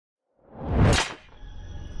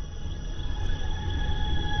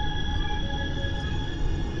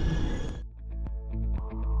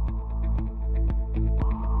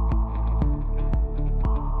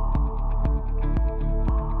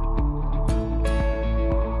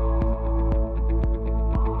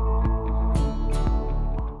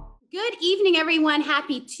Good evening, everyone.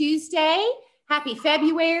 Happy Tuesday. Happy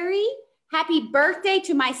February. Happy birthday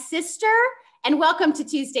to my sister. And welcome to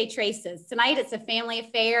Tuesday Traces. Tonight, it's a family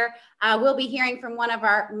affair. We'll be hearing from one of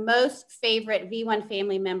our most favorite V1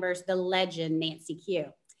 family members, the legend, Nancy Q.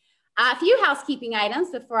 A few housekeeping items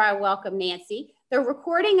before I welcome Nancy. The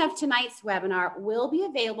recording of tonight's webinar will be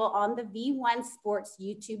available on the V1 Sports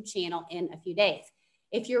YouTube channel in a few days.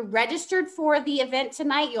 If you're registered for the event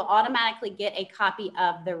tonight, you'll automatically get a copy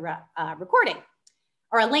of the recording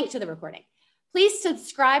or a link to the recording. Please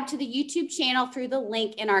subscribe to the YouTube channel through the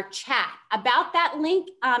link in our chat. About that link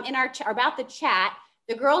about the chat,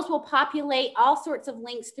 the girls will populate all sorts of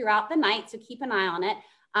links throughout the night, so keep an eye on it.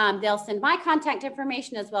 They'll send my contact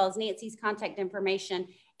information as well as Nancy's contact information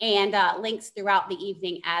and links throughout the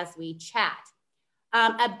evening as we chat.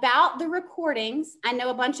 About the recordings, I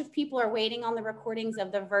know a bunch of people are waiting on the recordings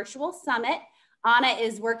of the virtual summit. Anna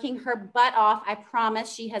is working her butt off. I promise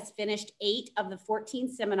she has finished 8 of the 14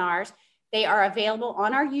 seminars. They are available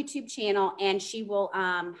on our YouTube channel, and she will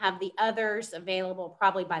have the others available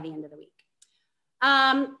probably by the end of the week.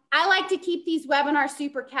 I like to keep these webinars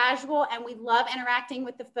super casual, and we love interacting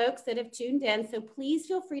with the folks that have tuned in. So please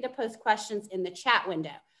feel free to post questions in the chat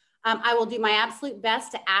window. I will do my absolute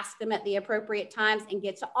best to ask them at the appropriate times and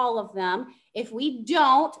get to all of them. If we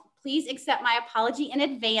don't, please accept my apology in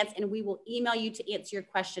advance, and we will email you to answer your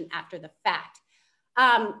question after the fact.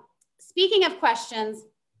 Speaking of questions,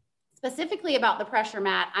 specifically about the pressure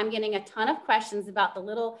mat, I'm getting a ton of questions about the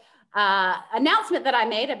little announcement that I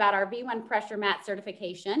made about our V1 pressure mat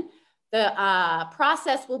certification. The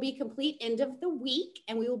process will be complete end of the week,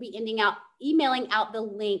 and we will be emailing out the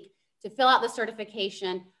link to fill out the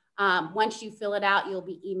certification. Once you fill it out, you'll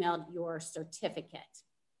be emailed your certificate.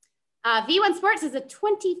 V1 Sports is a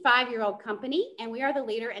 25-year-old company, and we are the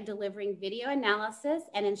leader in delivering video analysis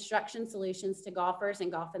and instruction solutions to golfers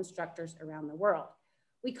and golf instructors around the world.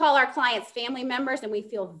 We call our clients family members, and we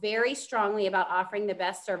feel very strongly about offering the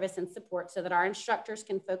best service and support so that our instructors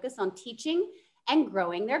can focus on teaching and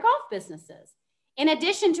growing their golf businesses. In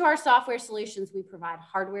addition to our software solutions, we provide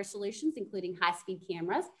hardware solutions, including high-speed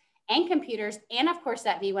cameras and computers, and of course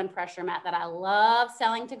that V1 pressure mat that I love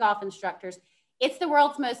selling to golf instructors. It's the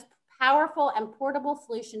world's most powerful and portable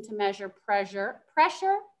solution to measure pressure,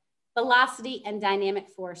 velocity, and dynamic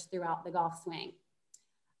force throughout the golf swing.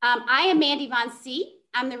 I am Mandy Von C.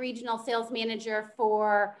 I'm the regional sales manager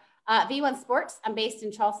for V1 Sports. I'm based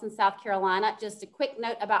in Charleston, South Carolina. Just a quick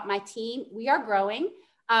note about my team. We are growing.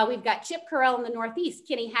 We've got Chip Carell in the Northeast,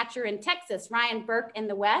 Kenny Hatcher in Texas, Ryan Burke in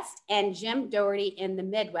the West, and Jim Doherty in the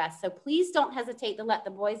Midwest. So please don't hesitate to let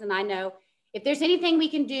the boys and I know if there's anything we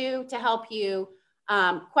can do to help you.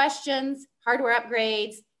 Questions, hardware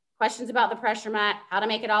upgrades, questions about the pressure mat, how to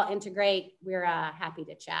make it all integrate. We're happy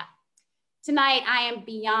to chat. Tonight, I am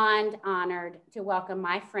beyond honored to welcome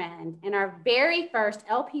my friend and our very first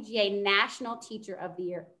LPGA National Teacher of the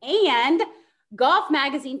Year and Golf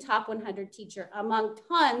Magazine Top 100 Teacher, among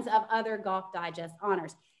tons of other Golf Digest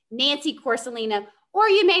honors, Nancy Quarcelino, or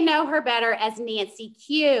you may know her better as Nancy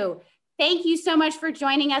Q. Thank you so much for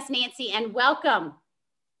joining us, Nancy, and welcome.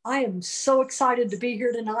 I am so excited to be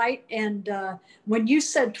here tonight. And when you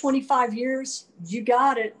said 25 years, you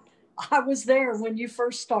got it. I was there when you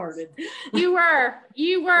first started. You are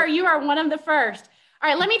one of the first. All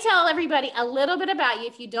right, let me tell everybody a little bit about you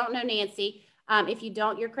if you don't know Nancy. If you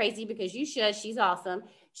don't, you're crazy because you should. She's awesome.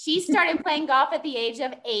 She started playing golf at the age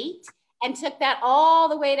of 8 and took that all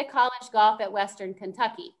the way to college golf at Western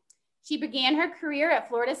Kentucky. She began her career at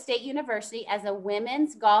Florida State University as a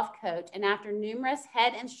women's golf coach, and after numerous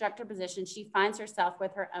head instructor positions, she finds herself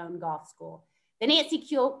with her own golf school, the Nancy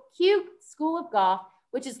Q School of Golf,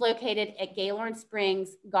 which is located at Gaylord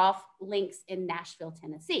Springs Golf Links in Nashville,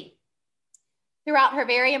 Tennessee. Throughout her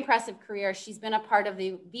very impressive career, she's been a part of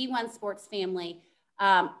the V1 Sports family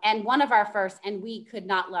and one of our first, and we could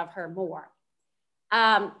not love her more.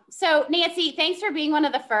 So Nancy, thanks for being one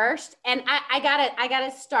of the first. And I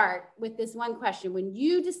gotta start with this one question. When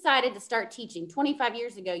you decided to start teaching 25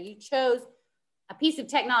 years ago, you chose a piece of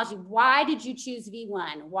technology. Why did you choose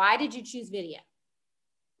V1? Why did you choose video?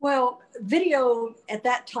 Well, video at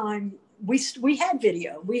that time, we had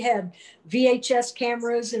video. We had VHS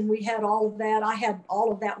cameras and we had all of that. I had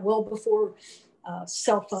all of that well before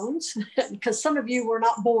cell phones, because some of you were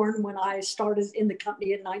not born when I started in the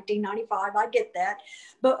company in 1995. I get that.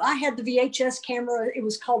 But I had the VHS camera. It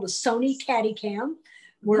was called a Sony Caddy Cam,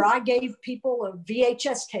 where I gave people a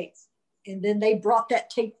VHS tape. And then they brought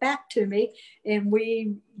that tape back to me and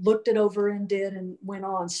we looked it over and did and went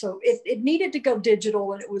on. So it needed to go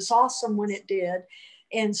digital, and it was awesome when it did.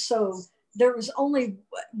 And so there was only,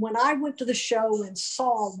 when I went to the show and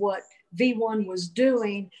saw what V1 was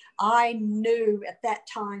doing, I knew at that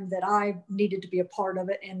time that I needed to be a part of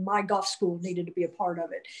it, and my golf school needed to be a part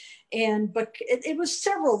of it. And but it was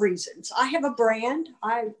several reasons. I have a brand,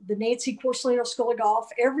 the Nancy Quarcelino School of Golf.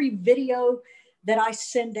 Every video that I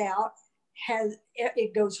send out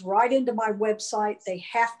it goes right into my website. They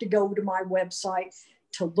have to go to my website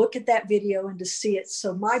to look at that video and to see it.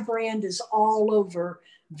 So my brand is all over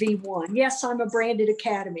V1. Yes, I'm a branded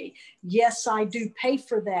academy. Yes, I do pay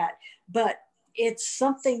for that, but it's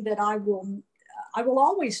something that I will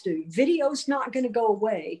always do. Video's not going to go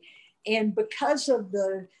away. And because of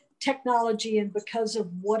the technology and because of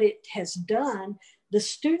what it has done, the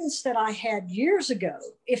students that I had years ago,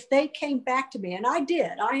 if they came back to me, and I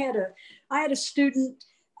did, I had a student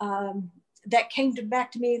that came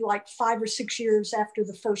back to me like 5 or 6 years after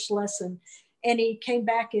the first lesson. And he came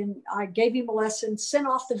back and I gave him a lesson, sent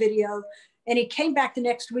off the video, and he came back the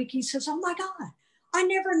next week. He says, "Oh my God, I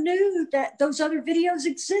never knew that those other videos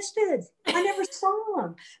existed. I never saw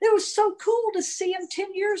them. It was so cool to see them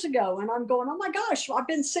 10 years ago." And I'm going, "Oh my gosh, I've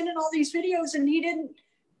been sending all these videos and he didn't,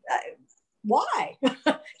 why?"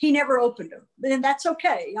 He never opened them. And that's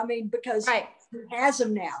okay. I mean, because right. He has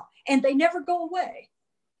them now and they never go away.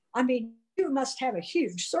 I mean, you must have a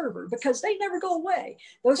huge server because they never go away.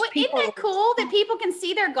 Those people. Isn't that cool that people can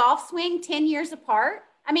see their golf swing 10 years apart?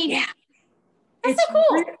 I mean, yeah, that's so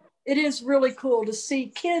cool. It is really cool to see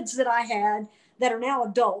kids that I had that are now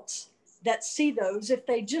adults that see those. If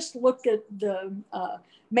they just look at the,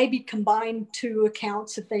 maybe combine 2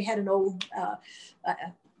 accounts, if they had an old,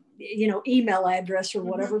 email address or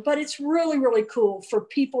whatever, but it's really, really cool for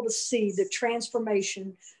people to see the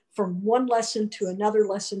transformation from one lesson to another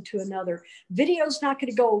lesson to another. Video's not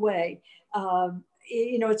going to go away.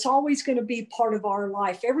 It's always going to be part of our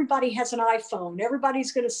life. Everybody has an iPhone.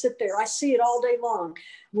 Everybody's going to sit there. I see it all day long.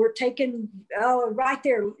 We're taking, right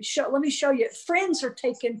there. Let me show you. Friends are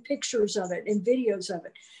taking pictures of it and videos of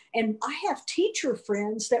it. And I have teacher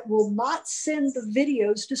friends that will not send the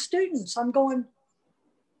videos to students. I'm going,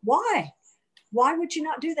 why? Why would you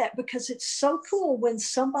not do that? Because it's so cool when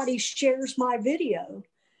somebody shares my video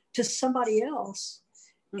to somebody else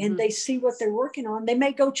and they see what they're working on. They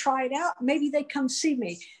may go try it out. Maybe they come see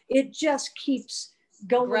me. It just keeps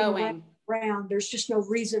going around. There's just no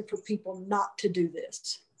reason for people not to do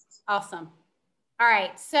this. Awesome. All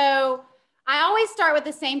right. So I always start with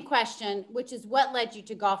the same question, which is what led you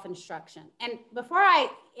to golf instruction? And before I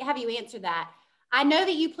have you answer that, I know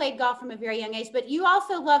that you played golf from a very young age, but you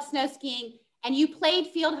also love snow skiing and you played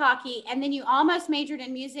field hockey and then you almost majored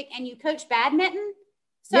in music and you coach badminton.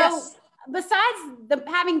 So yes. Besides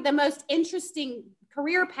having the most interesting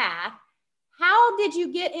career path, how did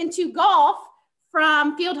you get into golf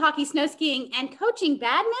from field hockey, snow skiing, and coaching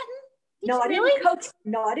badminton?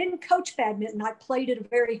 I didn't coach badminton. I played at a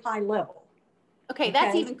very high level. Okay,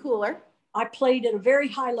 that's even cooler. I played at a very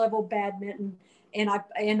high level badminton, and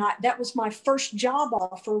that was my first job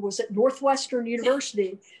offer was at Northwestern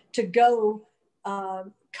University to go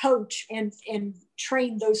coach and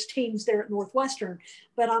train those teams there at Northwestern.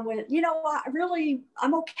 But I went,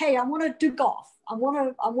 I'm okay. I want to do golf. I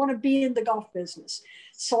want to be in the golf business.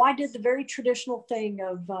 So I did the very traditional thing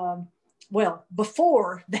of,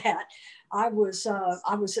 before that, I was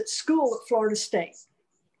at school at Florida State.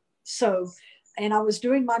 So, and I was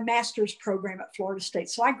doing my master's program at Florida State.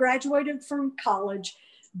 So I graduated from college,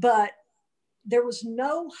 but there was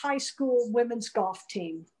no high school women's golf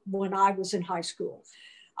team when I was in high school.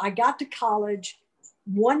 I got to college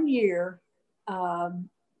 1 year.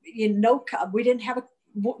 We didn't have a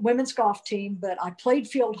women's golf team, but I played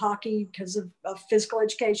field hockey because of physical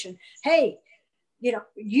education. Hey,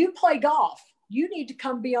 you play golf. You need to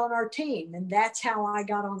come be on our team. And that's how I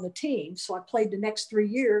got on the team. So I played the next 3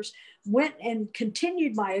 years, went and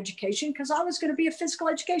continued my education because I was going to be a physical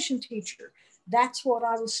education teacher. That's what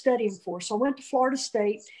I was studying for. So I went to Florida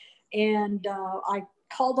State and I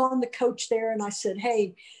called on the coach there and I said,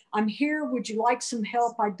 "Hey, I'm here. Would you like some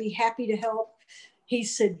help? I'd be happy to help." He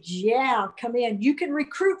said, "Yeah, come in. You can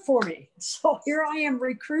recruit for me." So here I am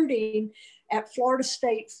recruiting at Florida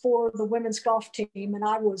State for the women's golf team. And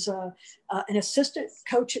I was an assistant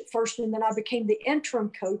coach at first, and then I became the interim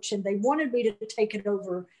coach, and they wanted me to take it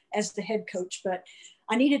over as the head coach, but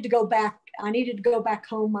I needed to go back. I needed to go back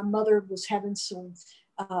home. My mother was having some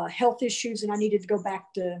health issues, and I needed to go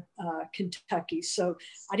back to Kentucky. So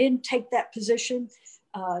I didn't take that position.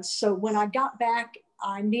 So when I got back,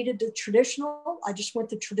 I needed the traditional. I just went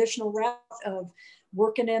the traditional route of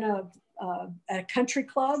working in a country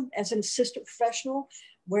club as an assistant professional.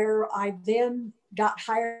 where I then got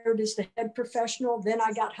hired as the head professional. Then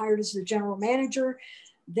I got hired as the general manager.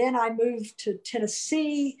 Then I moved to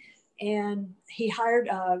Tennessee, and he hired,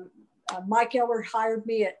 Mike Eller hired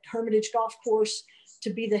me at Hermitage Golf Course to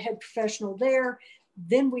be the head professional there.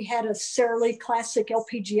 Then we had a Sara Lee Classic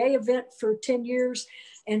LPGA event for 10 years.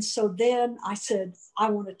 And so then I said, I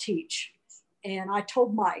want to teach. And I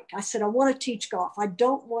told Mike, I said, I want to teach golf. I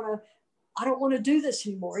don't want to do this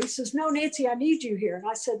anymore. He says, no, Nancy, I need you here. And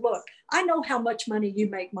I said, look, I know how much money you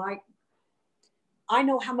make, Mike. I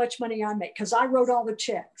know how much money I make because I wrote all the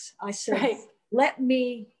checks. I said, right, let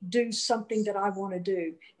me do something that I want to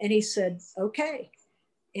do. And he said, okay.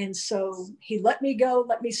 And so he let me go,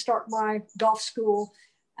 let me start my golf school.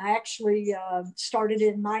 I actually started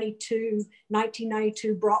in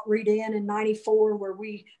 1992, brought Rita in 94, where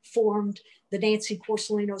we formed the Nancy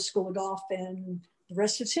Quarcelino School of Golf, and the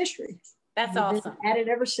rest is history. That's awesome. Been at it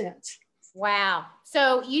ever since. Wow.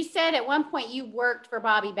 So you said at one point you worked for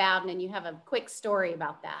Bobby Bowden, and you have a quick story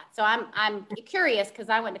about that. So I'm curious because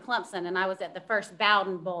I went to Clemson and I was at the first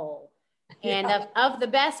Bowden Bowl. And yeah, of the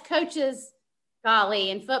best coaches, golly,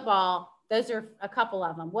 in football, those are a couple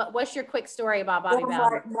of them. What's your quick story about Bobby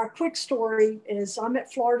Bowden? My quick story is I'm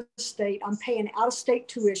at Florida State. I'm paying out-of-state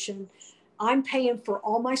tuition. I'm paying for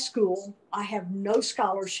all my school. I have no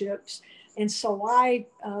scholarships. And so I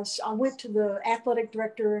went to the athletic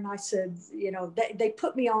director and I said, you know, they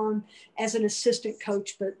put me on as an assistant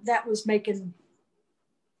coach, but that was making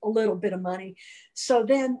a little bit of money. So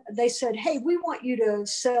then they said, hey, we want you to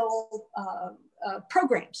sell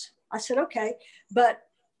programs. I said, okay. But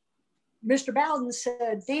Mr. Bowden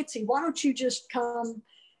said, Nancy, why don't you just come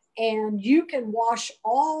and you can wash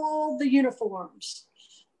all the uniforms.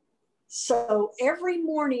 So every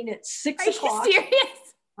morning at 6 o'clock. Are you serious?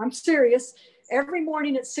 I'm serious. Every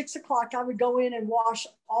morning at 6 o'clock, I would go in and wash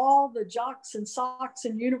all the jocks and socks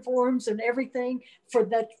and uniforms and everything for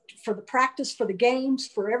the practice, for the games,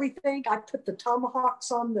 for everything. I put the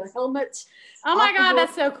tomahawks on the helmets. Oh my God,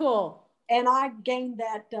 that's so cool. And I gained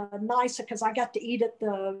that nice, because I got to eat at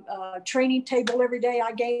the training table every day.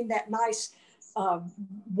 I gained that nice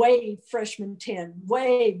way freshman 10,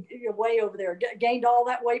 way over there. Gained all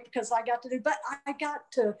that weight because I got to do, but I got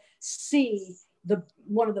to see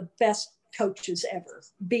one of the best coaches ever,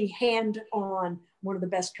 be hand-on one of the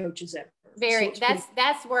best coaches ever. Very, so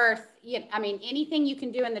that's worth, I mean, anything you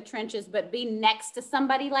can do in the trenches, but be next to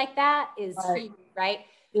somebody like that is huge, right?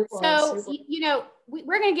 So, you know,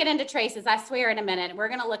 we're going to get into traces, I swear, in a minute. We're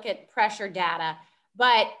going to look at pressure data.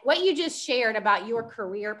 But what you just shared about your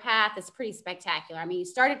career path is pretty spectacular. I mean, you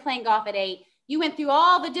started playing golf at 8. You went through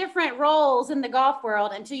all the different roles in the golf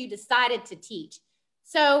world until you decided to teach.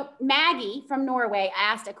 So Maggie from Norway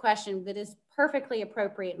asked a question that is perfectly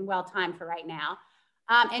appropriate and well-timed for right now.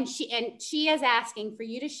 And she is asking for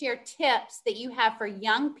you to share tips that you have for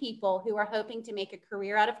young people who are hoping to make a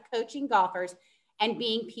career out of coaching golfers and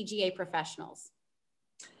being PGA professionals.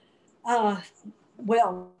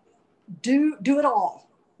 Well, do it all.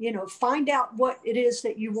 You know, find out what it is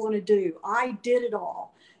that you want to do. I did it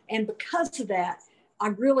all. And because of that, I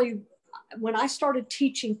really, when I started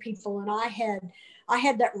teaching people, and I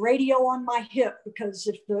had that radio on my hip, because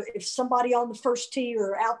if somebody on the first tee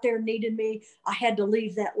or out there needed me, I had to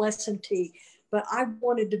leave that lesson tee. But I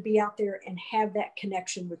wanted to be out there and have that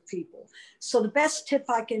connection with people. So the best tip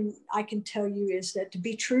I can tell you is that to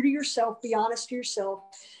be true to yourself, be honest to yourself.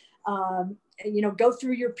 You know, go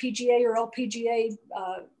through your PGA or LPGA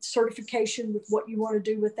certification with what you want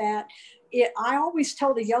to do with that. I always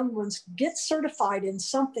tell the young ones, get certified in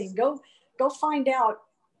something. Go find out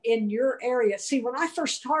in your area. See, when I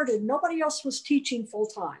first started, nobody else was teaching full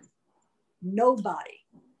time. Nobody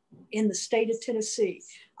in the state of Tennessee.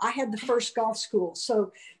 I had the first golf school.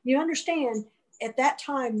 So you understand, at that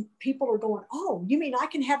time, people are going, oh, you mean I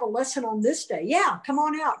can have a lesson on this day? Yeah, come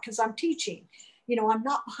on out, because I'm teaching. You know, I'm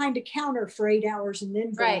not behind a counter for 8 hours and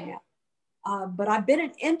then going out. But I've been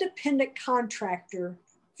an independent contractor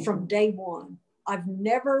from day one. I've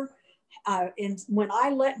never, and when I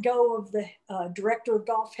let go of the director of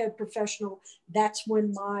golf head professional, that's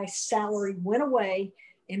when my salary went away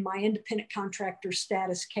and my independent contractor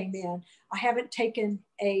status came in. I haven't taken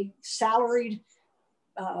a salaried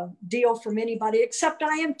deal from anybody, except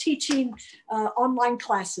I am teaching online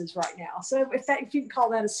classes right now. So if you can call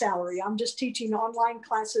that a salary, I'm just teaching online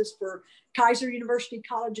classes for Kaiser University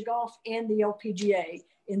College of Golf and the LPGA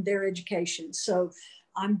in their education. So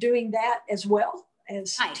I'm doing that as well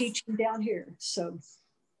as teaching down here. So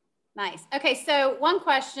nice. Okay, so one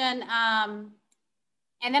question,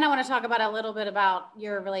 and then I want to talk about a little bit about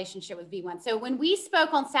your relationship with V1. So when we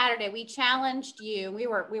spoke on Saturday, we challenged you. We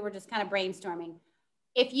were just kind of brainstorming.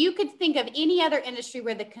 if you could think of any other industry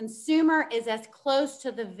where the consumer is as close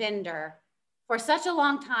to the vendor for such a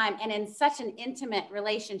long time and in such an intimate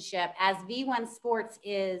relationship as V1 Sports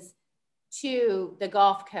is to the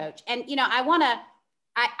golf coach. And, you know,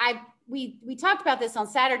 we talked about this on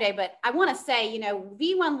Saturday, but I want to say, you know,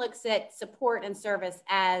 V1 looks at support and service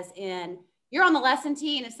as in you're on the lesson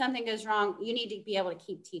tee, and if something goes wrong, you need to be able to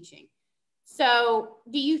keep teaching. So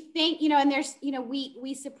do you think, you know, and there's, you know,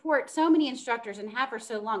 we support so many instructors and have for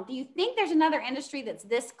so long. Do you think there's another industry that's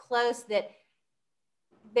this close that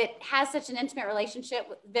has such an intimate relationship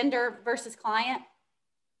with vendor versus client?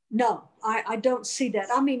 No, I don't see that.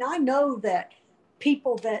 I mean, I know that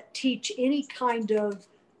people that teach any kind of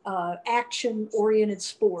action-oriented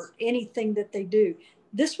sport, anything that they do,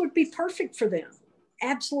 this would be perfect for them.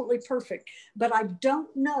 Absolutely perfect. But I don't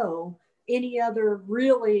know any other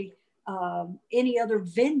really, any other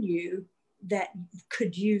venue that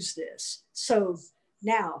could use this. So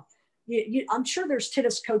now, I'm sure there's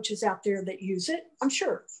tennis coaches out there that use it. I'm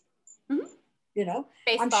sure. Mm-hmm. You know,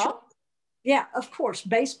 baseball. I'm sure. Yeah, of course.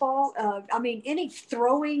 Baseball. I mean, any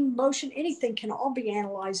throwing motion, anything can all be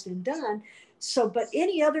analyzed and done. So, but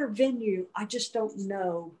any other venue, I just don't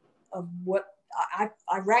know of what.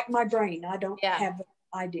 I rack my brain. I don't have an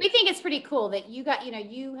idea. We think it's pretty cool that you got, you know,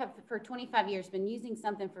 you have for 25 years been using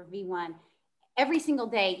something for V1 every single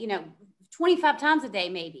day, you know, 25 times a day,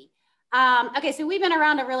 maybe. Okay, so we've been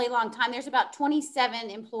around a really long time. There's about 27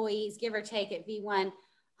 employees, give or take, at V1.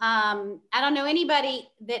 I don't know anybody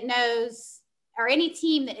that knows, or any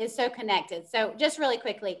team that is so connected. So just really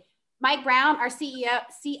quickly, Mike Brown, our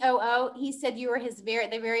COO, he said you were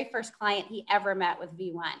the very first client he ever met with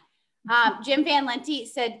V1. Jim Van Lente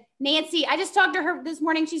said, Nancy, I just talked to her this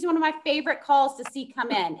morning. She's one of my favorite calls to see come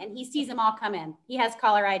in, and he sees them all come in. He has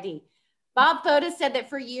caller ID. Bob Foda said that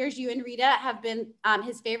for years, you and Rita have been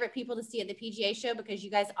his favorite people to see at the PGA show because you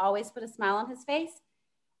guys always put a smile on his face.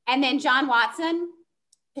 And then John Watson,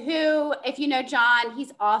 who, if you know John,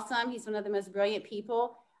 he's awesome. He's one of the most brilliant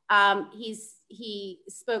people. He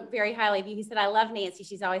spoke very highly of you. He said, I love Nancy.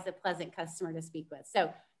 She's always a pleasant customer to speak with.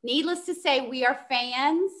 So needless to say, we are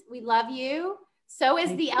fans. We love you. So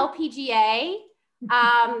is the LPGA.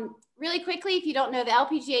 Really quickly, if you don't know, the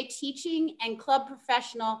LPGA Teaching and Club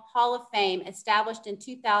Professional Hall of Fame, established in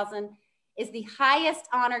 2000, is the highest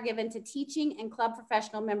honor given to teaching and club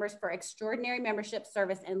professional members for extraordinary membership,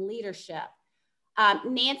 service, and leadership.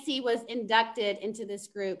 Nancy was inducted into this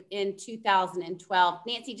group in 2012.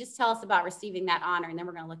 Nancy, just tell us about receiving that honor, and then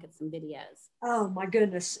we're going to look at some videos. Oh my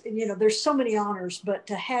goodness. You know, there's so many honors, but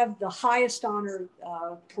to have the highest honor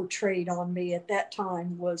portrayed on me at that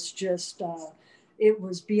time was just, it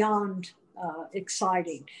was beyond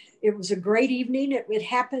exciting. It was a great evening. It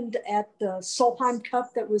happened at the Solheim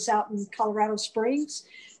Cup that was out in Colorado Springs,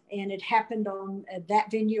 and it happened on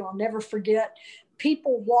that venue. I'll never forget.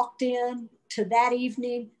 People walked in to that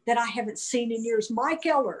evening that I haven't seen in years. Mike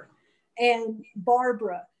Eller and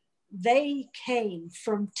Barbara, they came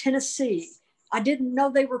from Tennessee. I didn't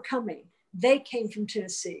know they were coming. They came from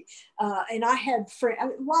Tennessee. And I had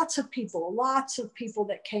lots of people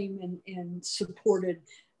that came and supported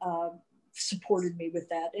me with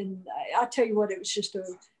that. And I tell you what, it was just a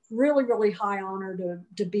really, really high honor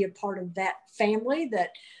to be a part of that family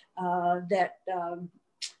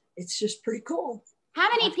it's just pretty cool. How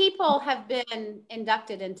many people have been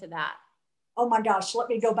inducted into that? Oh my gosh, let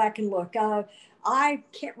me go back and look. I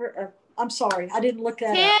can't, I'm sorry, I didn't look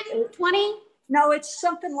that 10, up. 20? No, it's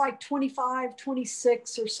something like 25,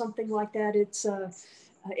 26 or something like that.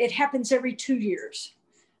 It happens every 2 years.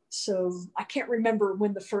 So I can't remember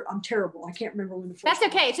when I'm terrible. I can't remember when the first.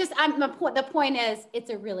 That's okay. It's just, the point is,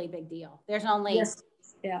 it's a really big deal. There's only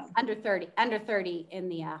under 30 in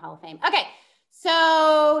the Hall of Fame. Okay.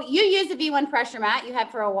 So you use the V1 pressure mat you had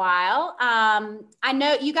for a while. I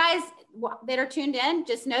know you guys that are tuned in,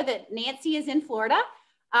 just know that Nancy is in Florida.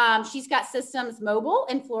 She's got systems mobile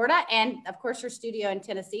in Florida and of course her studio in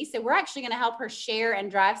Tennessee. So we're actually going to help her share and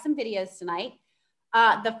drive some videos tonight.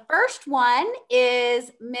 The first one is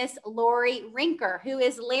Miss Lori Rinker, who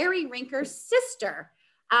is Larry Rinker's sister,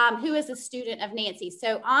 who is a student of Nancy.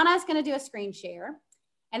 So Anna's going to do a screen share,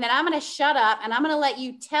 and then I'm going to shut up and I'm going to let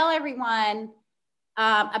you tell everyone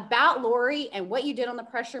about Lori and what you did on the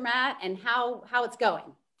pressure mat and how it's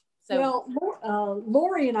going. So, well,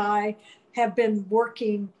 Lori and I have been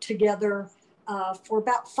working together for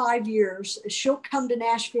about 5 years. She'll come to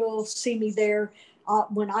Nashville, see me there.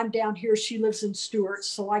 When I'm down here, she lives in Stuart,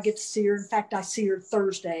 so I get to see her. In fact, I see her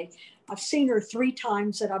Thursday. I've seen her 3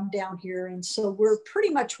 times that I'm down here, and so we're pretty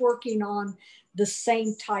much working on the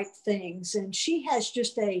same type things. And she has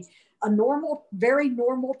just a normal, very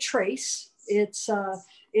normal trace. It's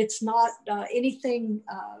not anything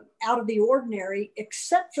out of the ordinary,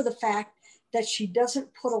 except for the fact that she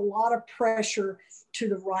doesn't put a lot of pressure to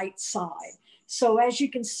the right side. So as you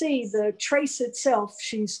can see, the trace itself,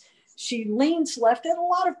 she leans left, and a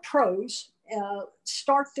lot of pros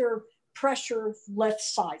start their pressure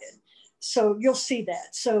left-sided. So you'll see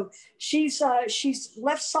that. So she's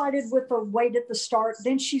left-sided with the weight at the start.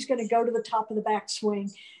 Then she's going to go to the top of the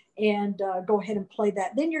backswing and go ahead and play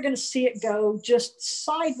that. Then you're going to see it go just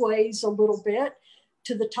sideways a little bit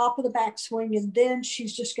to the top of the backswing, and then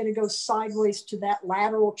she's just going to go sideways to that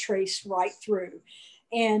lateral trace right through.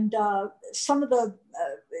 And some of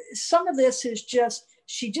this is just,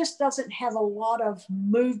 she just doesn't have a lot of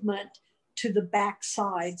movement to the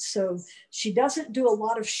backside. So she doesn't do a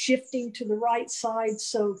lot of shifting to the right side.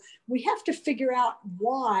 So we have to figure out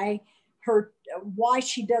why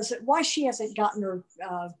she hasn't gotten her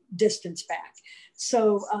distance back.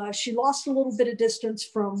 So she lost a little bit of distance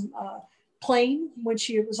from playing when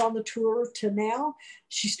she was on the tour to now.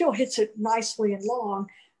 She still hits it nicely and long,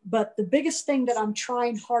 but the biggest thing that I'm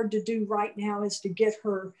trying hard to do right now is to get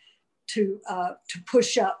her to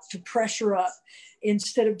push up, to pressure up,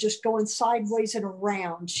 instead of just going sideways and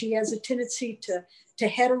around. She has a tendency to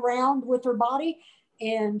head around with her body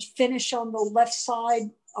and finish on the left side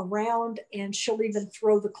around, and she'll even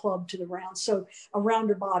throw the club to the round, so around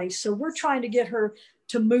her body. So we're trying to get her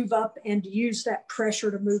to move up and to use that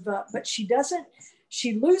pressure to move up, but she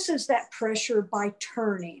loses that pressure by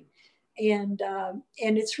turning. And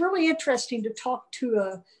it's really interesting to talk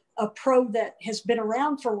to a pro that has been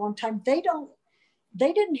around for a long time. They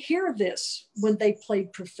didn't hear this when they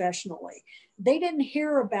played professionally. They didn't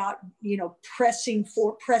hear about,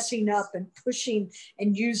 pressing up and pushing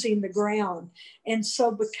and using the ground. And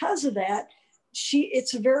so because of that,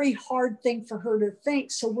 it's a very hard thing for her to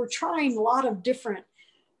think. So we're trying a lot of different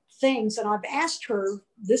things. And I've asked her,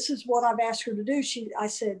 this is what I've asked her to do. I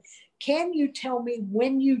said, can you tell me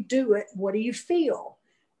when you do it, what do you feel?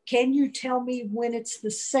 Can you tell me when it's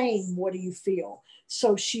the same, what do you feel?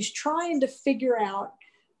 So she's trying to figure out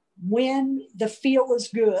when the feel is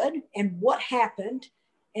good and what happened,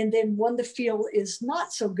 and then when the feel is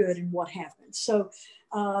not so good and what happened. So,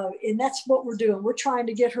 and that's what we're doing. We're trying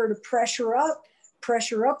to get her to pressure up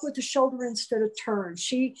with the shoulder instead of turn.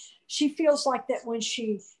 She feels like that when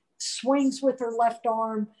she swings with her left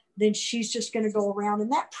arm, then she's just going to go around,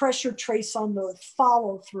 and that pressure trace on the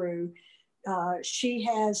follow through, she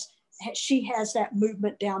has that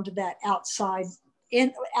movement down to that outside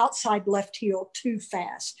left heel too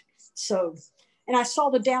fast. So, and I saw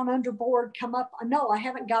the down under board come up. No, I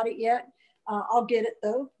haven't got it yet. I'll get it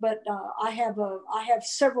though, but I have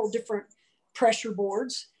several different pressure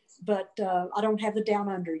boards, but I don't have the down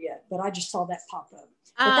under yet, but I just saw that pop up.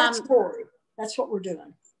 But that's Lori. That's what we're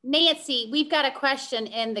doing. Nancy, we've got a question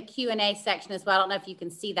in the Q&A section as well. I don't know if you can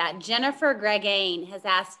see that. Jennifer Gregane has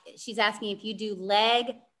asked, she's asking if you do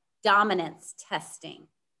leg dominance testing.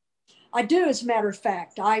 I do, as a matter of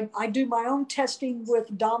fact. I do my own testing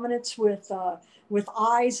with dominance with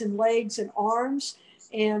eyes and legs and arms.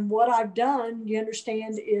 And what I've done, you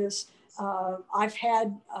understand, is I've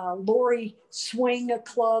had Lori swing a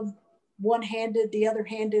club one-handed, the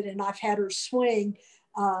other-handed, and I've had her swing.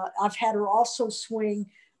 I've had her also swing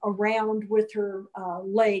around with her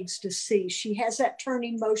legs to see. She has that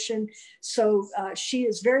turning motion. So she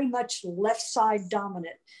is very much left side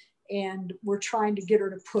dominant. And we're trying to get her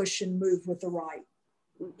to push and move with the right.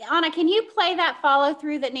 Anna, can you play that follow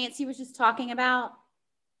through that Nancy was just talking about?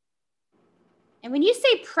 And when you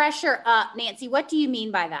say pressure up, Nancy, what do you mean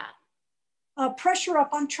by that? Pressure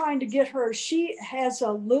up, I'm trying to get her. She has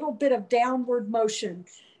a little bit of downward motion.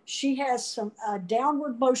 She has some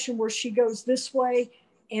downward motion where she goes this way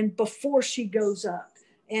and before she goes up.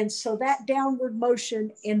 And so that downward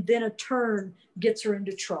motion and then a turn gets her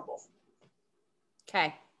into trouble.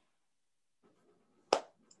 Okay.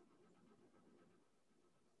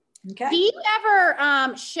 Okay. Do you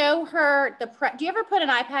ever show her do you ever put an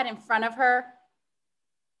iPad in front of her?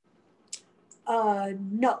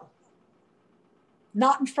 No,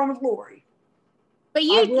 not in front of Lori. But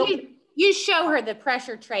you show her the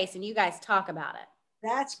pressure trace and you guys talk about it.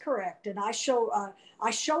 That's correct. And I show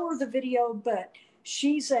her the video, but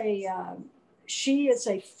she is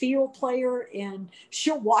a field player, and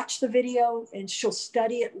she'll watch the video and she'll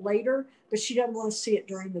study it later, but she doesn't want to see it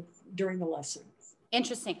during the lesson.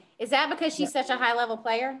 Interesting. Is that because she's such a high level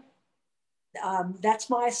player? That's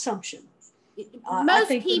my assumption. Most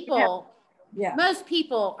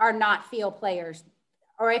people are not field players,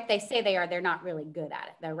 or if they say they are, they're not really good at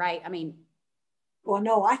it though, right? I mean, Well,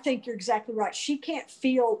 no, I think you're exactly right. She can't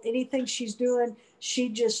feel anything she's doing. She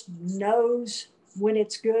just knows when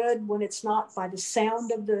it's good, when it's not, by the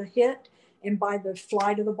sound of the hit and by the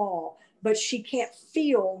flight of the ball. But she can't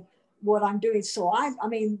feel what I'm doing. So I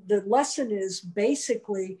mean, the lesson is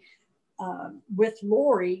basically with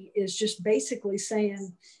Lori is just basically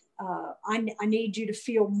saying, I need you to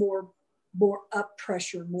feel more up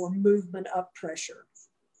pressure, more movement up pressure.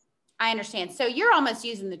 I understand. So you're almost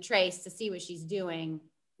using the trace to see what she's doing.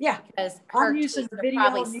 Yeah. Because her using the video,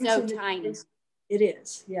 probably so tiny. It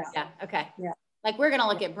is. Yeah. Yeah. Okay. Yeah. Like we're going to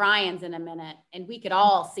look at Brian's in a minute and we could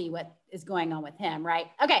all see what is going on with him, right?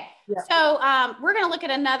 Okay. Yeah. So we're going to look at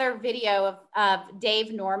another video of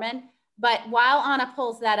Dave Norman. But while Anna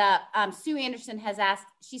pulls that up, Sue Anderson has asked,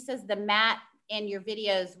 she says the mat in your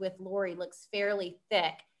videos with Lori looks fairly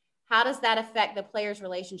thick. How does that affect the player's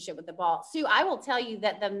relationship with the ball? Sue, I will tell you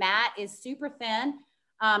that the mat is super thin.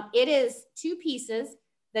 It is 2 pieces.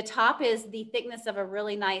 The top is the thickness of a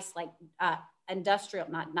really nice, like industrial,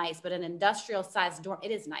 not nice, but an industrial sized door.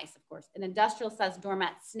 It is nice, of course. An industrial sized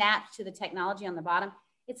doormat snapped to the technology on the bottom.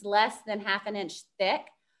 It's less than ½ an inch thick.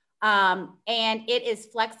 And it is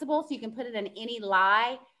flexible, so you can put it in any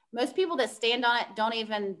lie. Most people that stand on it don't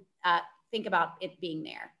even think about it being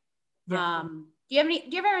there. Yeah. Do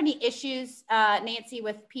you ever have any issues, Nancy,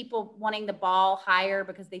 with people wanting the ball higher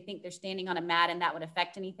because they think they're standing on a mat and that would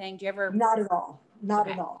affect anything? Do you ever? Not at all. Not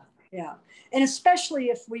at all. Yeah. And especially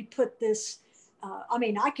if we put this, I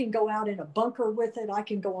mean, I can go out in a bunker with it. I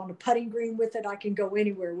can go on a putting green with it. I can go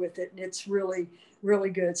anywhere with it. And it's really, really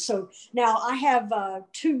good. So now I have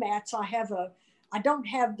 2 mats. I don't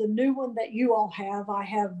have the new one that you all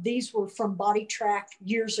have. These were from Body Track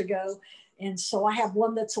years ago. And so I have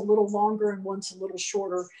one that's a little longer and one's a little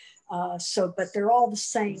shorter. But they're all the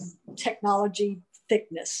same technology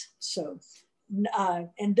thickness. So,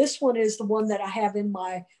 and this one is the one that I have in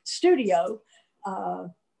my studio.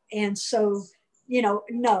 And so, you know,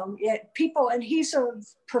 people, and he's a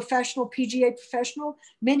professional, PGA professional.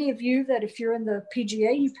 Many of you that if you're in the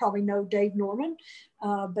PGA, you probably know Dave Norman,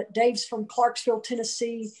 but Dave's from Clarksville,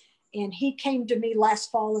 Tennessee. And he came to me last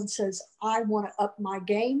fall and says, I want to up my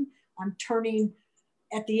game. I'm turning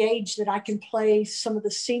at the age that I can play some of the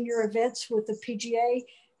senior events with the PGA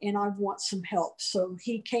and I want some help. So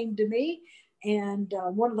he came to me, and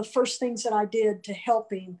one of the first things that I did to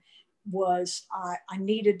help him was I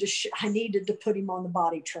needed to put him on the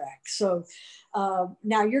Body Track. So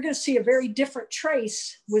now you're going to see a very different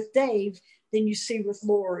trace with Dave than you see with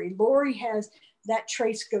Lori. Lori has that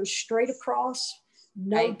trace goes straight across,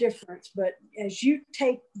 no difference. But as you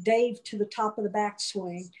take Dave to the top of the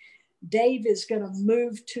backswing, Dave is going to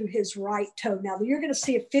move to his right toe. Now you're going to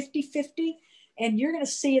see a 50-50, and you're going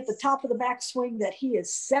to see at the top of the backswing that he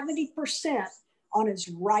is 70% on his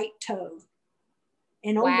right toe.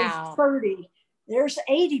 And only 30, there's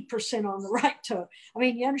 80% on the right toe. I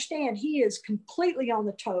mean, you understand, he is completely on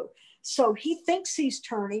the toe. So he thinks he's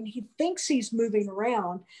turning, he thinks he's moving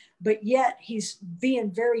around, but yet he's being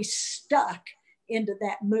very stuck into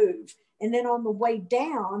that move. And then on the way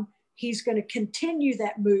down, he's going to continue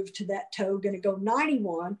that move to that toe, going to go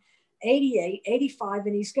 91, 88, 85,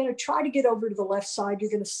 and he's going to try to get over to the left side. You're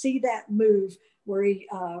going to see that move where he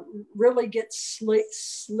really gets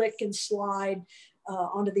slick and slide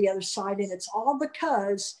onto the other side. And it's all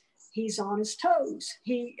because he's on his toes.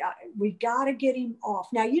 We got to get him off.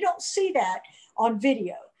 Now, you don't see that on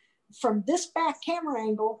video. From this back camera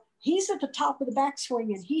angle, he's at the top of the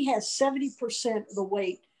backswing and he has 70% of the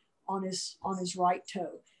weight on his right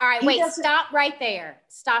toe. All right, wait, stop right there.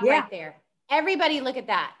 Stop right there. Everybody look at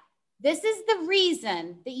that. This is the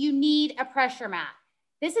reason that you need a pressure mat.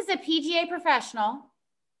 This is a PGA professional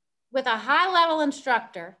with a high-level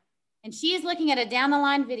instructor, and she is looking at a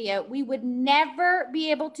down-the-line video. We would never be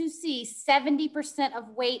able to see 70% of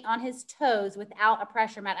weight on his toes without a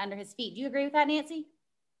pressure mat under his feet. Do you agree with that, Nancy?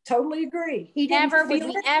 Totally agree. You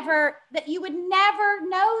would never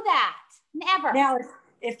know that. Never. Now,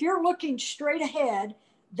 if you're looking straight ahead,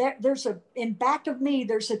 in back of me,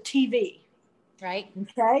 there's a TV. Right.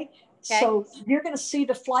 Okay. So you're going to see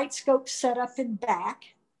the flight scope set up in back.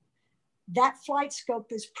 That flight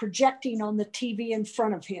scope is projecting on the TV in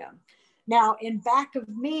front of him. Now, in back of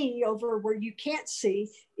me, over where you can't see,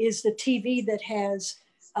 is the TV that has,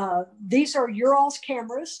 these are your all's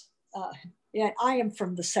cameras. Yeah, I am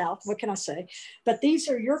from the South, what can I say? But these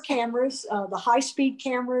are your cameras, the high-speed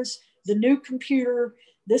cameras, the new computer.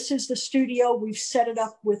 This is the studio. We've set it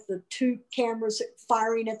up with the 2 cameras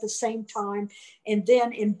firing at the same time. And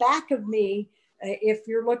then in back of me, if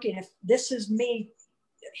you're looking, if this is me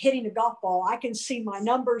hitting a golf ball, I can see my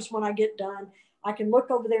numbers when I get done. I can look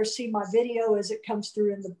over there, see my video as it comes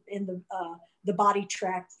through in the body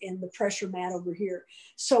track and the pressure mat over here.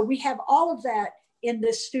 So we have all of that in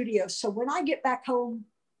this studio. So when I get back home,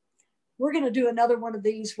 we're going to do another one of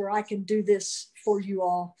these where I can do this for you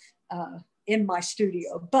all in my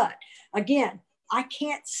studio. But again, I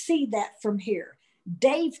can't see that from here.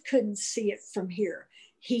 Dave couldn't see it from here.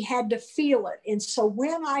 He had to feel it. And so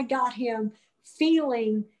when I got him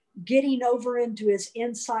feeling, getting over into his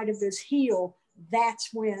inside of his heel, that's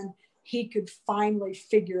when he could finally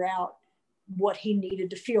figure out what he needed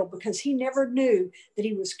to feel, because he never knew that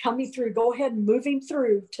he was coming through. Go ahead and moving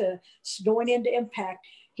through to going into impact.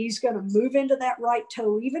 He's going to move into that right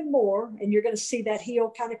toe even more. And you're going to see that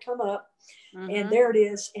heel kind of come up. And there it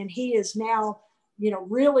is. And he is now, you know,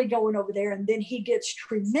 really going over there. And then he gets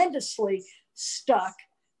tremendously stuck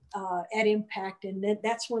at impact. And then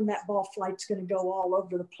that's when that ball flight's going to go all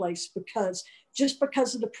over the place, because just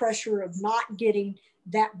because of the pressure of not getting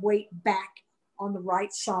that weight back on the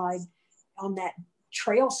right side, on that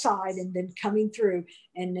trail side, and then coming through.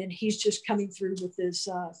 And then he's just coming through with his,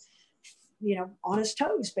 you know, on his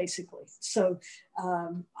toes, basically. So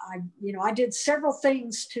I did several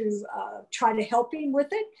things to try to help him with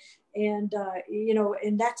it. And, you know,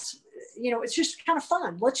 and that's, you know, it's just kind of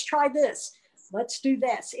fun. Let's try this. Let's do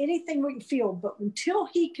this. Anything we can feel. But until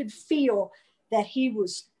he could feel that he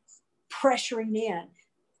was pressuring in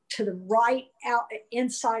to the right out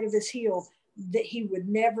inside of his heel, that he would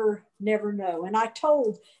never know. And I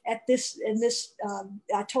told I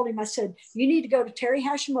told him, I said, you need to go to Terry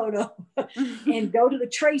Hashimoto and go to the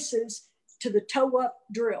traces to the toe up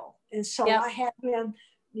drill. And so I had him,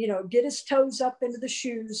 you know, get his toes up into the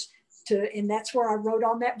shoes and that's where I wrote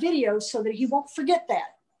on that video so that he won't forget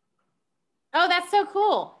that. Oh, that's so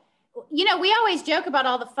cool. You know, we always joke about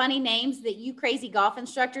all the funny names that you crazy golf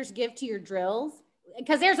instructors give to your drills,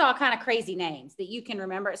 because there's all kind of crazy names that you can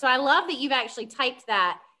remember. So I love that you've actually typed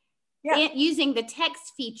that using the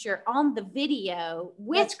text feature on the video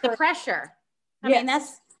with the pressure. I mean,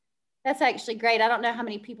 that's actually great. I don't know how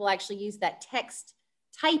many people actually use that text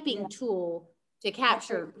typing tool to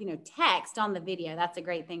capture, you know, text on the video. That's a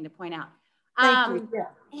great thing to point out. Thank you.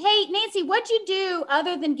 Hey, Nancy, what'd you do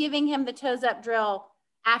other than giving him the toes up drill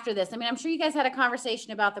after this? I mean, I'm sure you guys had a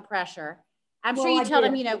conversation about the pressure. I'm sure you told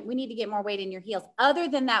him, you know, we need to get more weight in your heels. Other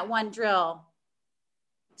than that one drill.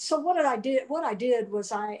 So what I did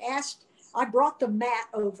was I brought the mat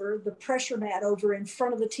over, the pressure mat over in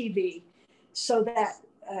front of the TV, so that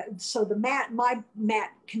my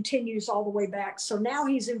mat continues all the way back. So now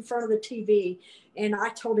he's in front of the TV, and I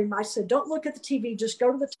told him, I said, don't look at the TV, just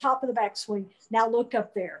go to the top of the backswing. Now look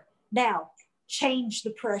up there. Now change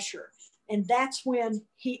the pressure. And that's when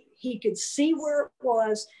he could see where it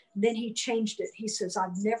was. Then he changed it. He says,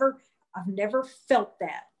 I've never felt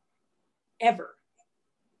that, ever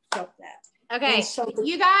felt that. Okay, so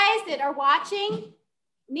you guys that are watching,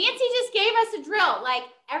 Nancy just gave us a drill. Like,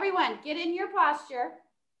 everyone, get in your posture,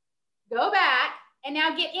 go back, and now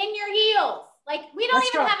get in your heels. Like, we don't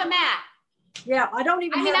even have a mat. Yeah, I don't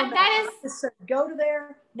even have a mat. That is, I just said, go to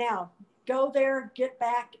there now. Go there, get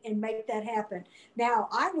back, and make that happen. Now,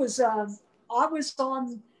 I was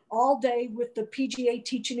on all day with the PGA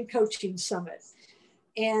Teaching and Coaching Summit,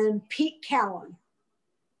 and Pete Cowan,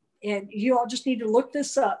 and you all just need to look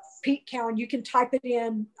this up. Pete Cowan, you can type it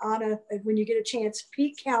in when you get a chance.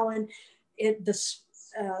 Pete Cowan,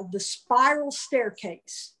 the spiral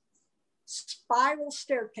staircase. Spiral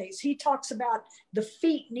staircase. He talks about the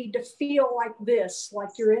feet need to feel like this, like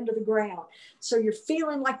you're into the ground. So you're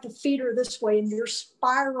feeling like the feet are this way, and you're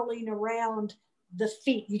spiraling around the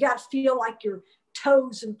feet. You got to feel like your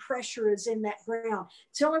toes and pressure is in that ground.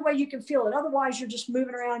 It's the only way you can feel it. Otherwise, you're just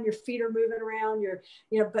moving around. Your feet are moving around.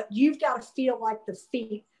 But you've got to feel like the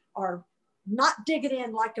feet are not digging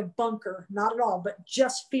in like a bunker, not at all, but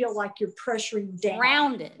just feel like you're pressuring down.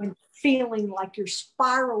 Grounded. And feeling like you're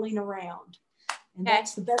spiraling around. And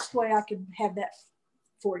that's the best way I could have that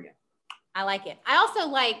for you. I like it. I also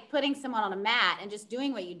like putting someone on a mat and just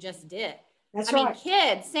doing what you just did. That's I mean,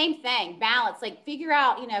 kids, same thing, balance, like figure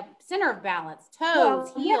out, center of balance,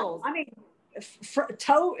 toes, heels. Yeah. I mean,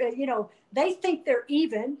 toe, they think they're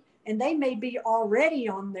even, and they may be already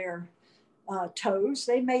on their toes.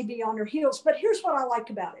 They may be on their heels. But here's what I like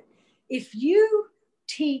about it. If you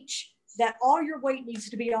teach that all your weight needs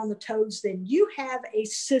to be on the toes, then you have a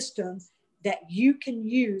system that you can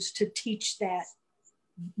use to teach that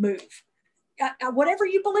move. Whatever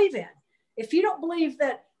you believe in. If you don't believe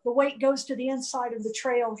that the weight goes to the inside of the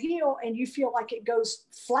trail heel and you feel like it goes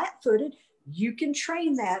flat-footed, you can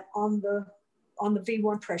train that on the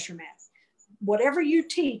V1 pressure mat. Whatever you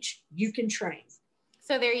teach, you can train.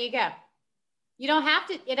 So there you go. You don't have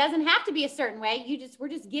to, it doesn't have to be a certain way. We're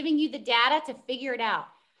just giving you the data to figure it out.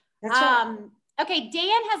 That's right. Okay,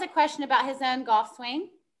 Dan has a question about his own golf swing.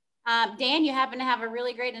 Dan, you happen to have a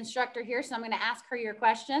really great instructor here, so I'm going to ask her your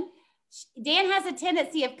question. Dan has a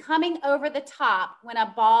tendency of coming over the top when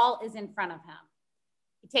a ball is in front of him.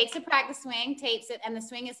 He takes a practice swing, tapes it, and the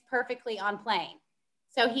swing is perfectly on plane.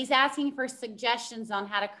 So he's asking for suggestions on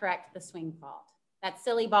how to correct the swing fault. That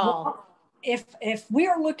silly ball. Well, if we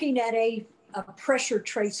are looking at a pressure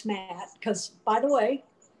trace mat, because by the way,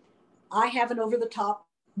 I have an over the top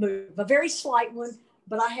move, a very slight one,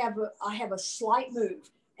 but I have a slight move.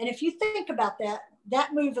 And if you think about that,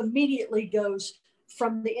 that move immediately goes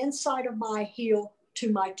from the inside of my heel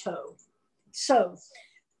to my toe. So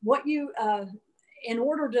what you, in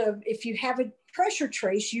order to, if you have a pressure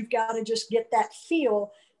trace, you've got to just get that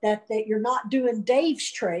feel that you're not doing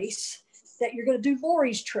Dave's trace, that you're going to do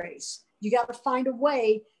Lori's trace. You got to find a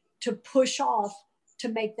way to push off to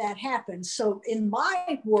make that happen. So in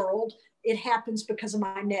my world, it happens because of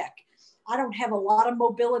my neck. I don't have a lot of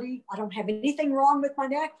mobility. I don't have anything wrong with my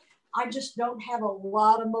neck. I just don't have a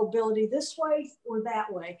lot of mobility this way or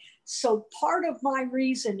that way. So part of my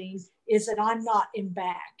reasoning is that I'm not in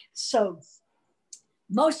back. So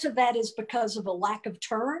most of that is because of a lack of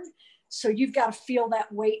turn. So you've got to feel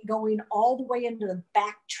that weight going all the way into the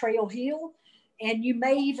back trail heel. And you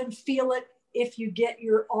may even feel it if you get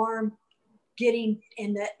your arm getting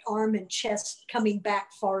in that arm and chest coming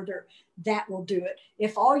back farther. That will do it.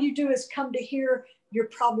 If all you do is come to here, you're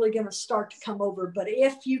probably going to start to come over. But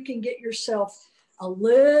if you can get yourself a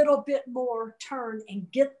little bit more turn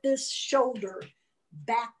and get this shoulder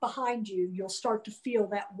back behind you, you'll start to feel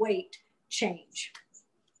that weight change.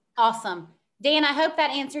 Awesome. Dan, I hope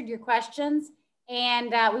that answered your questions.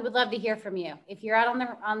 And we would love to hear from you. If you're out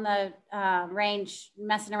on the range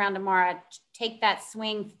messing around tomorrow, take that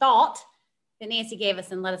swing thought that Nancy gave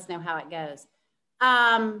us and let us know how it goes.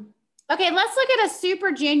 Okay, let's look at a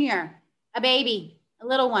super junior, a baby, a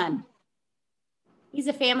little one. He's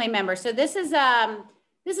a family member. So this is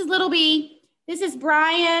little B. This is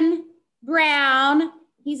Brian Brown.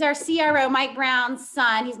 He's our CRO, Mike Brown's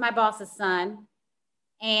son. He's my boss's son.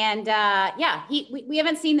 And yeah, we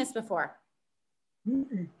haven't seen this before.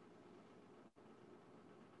 Mm-mm.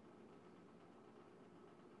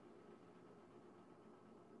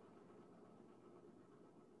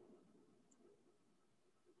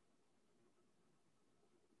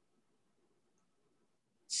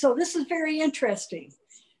 So this is very interesting.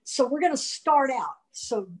 So we're going to start out.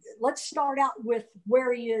 So let's start out with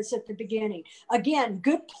where he is at the beginning. Again,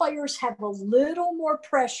 good players have a little more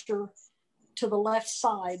pressure to the left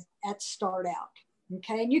side at start out.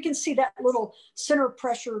 Okay, and you can see that little center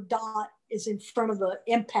pressure dot is in front of the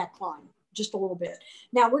impact line, just a little bit.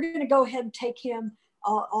 Now we're going to go ahead and take him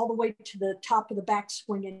all the way to the top of the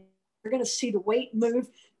backswing, and we're going to see the weight move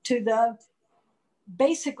to the,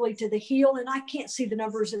 basically to the heel, and I can't see the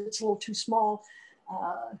numbers, it's a little too small.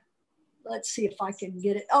 Let's see if I can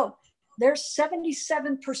get it. Oh, there's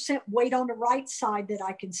 77% weight on the right side that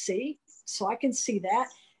I can see, so I can see that.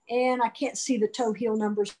 And I can't see the toe heel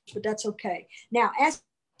numbers, but that's okay. Now, as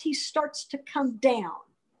he starts to come down,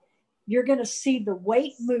 you're going to see the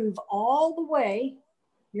weight move all the way.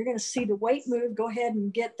 You're going to see the weight move. Go ahead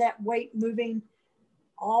and get that weight moving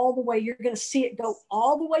all the way. You're going to see it go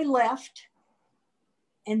all the way left.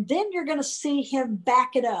 And then you're going to see him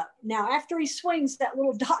back it up. Now, after he swings, that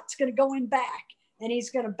little dot's going to go in back. And he's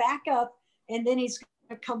going to back up, and then he's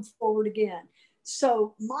going to come forward again.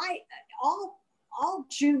 So all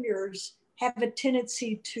juniors have a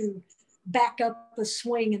tendency to back up a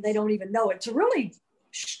swing and they don't even know it. It's a really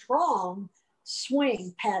strong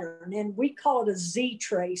swing pattern, and we call it a Z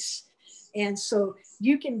trace. And so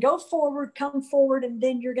you can go forward, come forward, and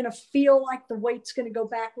then you're going to feel like the weight's going to go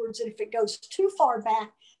backwards. And if it goes too far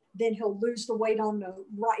back, then he'll lose the weight on the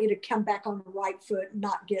right, it'll come back on the right foot and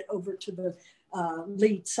not get over to the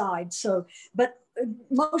lead side. So, but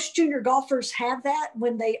most junior golfers have that.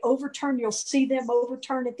 When they overturn, you'll see them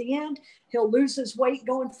overturn at the end. He'll lose his weight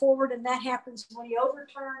going forward, and that happens when he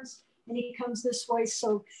overturns and he comes this way.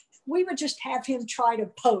 So we would just have him try to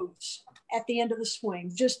pose at the end of the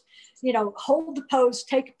swing. Just, you know, hold the pose,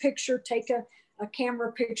 take a picture, take a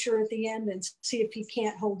camera picture at the end and see if he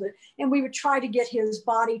can't hold it. And we would try to get his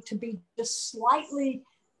body to be just slightly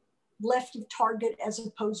left of target as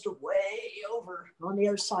opposed to way over on the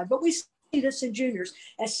other side. But we see this in juniors.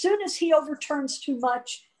 As soon as he overturns too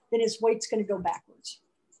much, then his weight's going to go backwards.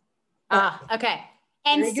 Okay.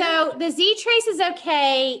 And so the Z trace is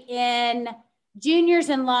okay in juniors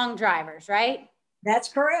and long drivers, right? That's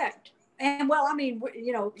correct. And well, I mean,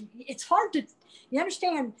 you know, it's hard to, you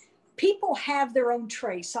understand, people have their own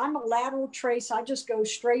trace. I'm a lateral trace. I just go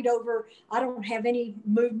straight over. I don't have any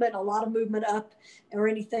movement, a lot of movement up or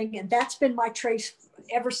anything. And that's been my trace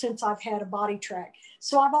ever since I've had a body track.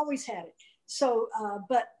 So I've always had it. So,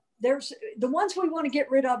 but there's the ones we want to get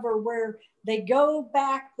rid of are where they go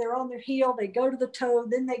back, they're on their heel, they go to the toe,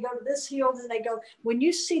 then they go to this heel, then they go. When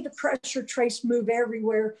you see the pressure trace move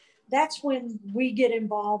everywhere, that's when we get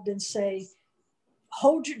involved and say,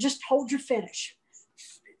 just hold your finish.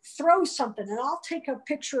 Throw something, and I'll take a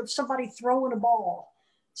picture of somebody throwing a ball.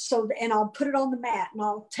 So, and I'll put it on the mat, and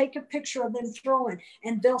I'll take a picture of them throwing,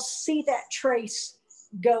 and they'll see that trace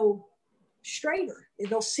go straighter.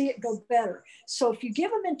 They'll see it go better. So if you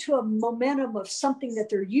give them into a momentum of something that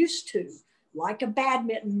they're used to, like a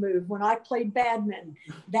badminton move, when I played badminton,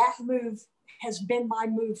 that move has been my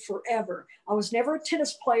move forever. I was never a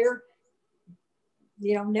tennis player.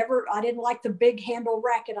 You know, I didn't like the big handle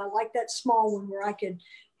racket. I like that small one where I could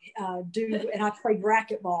and I played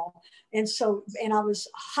racquetball. And I was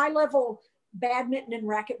a high level badminton and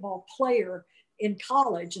racquetball player in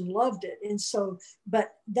college and loved it. And so,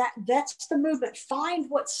 but that's the movement. Find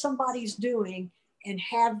what somebody's doing and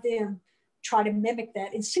have them try to mimic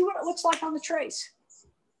that and see what it looks like on the trace.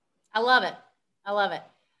 I love it. I love it.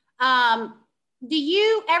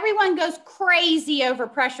 Everyone goes crazy over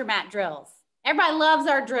pressure mat drills. Everybody loves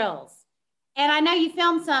our drills. And I know you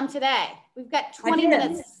filmed some today. We've got 20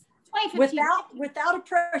 minutes. 20, without a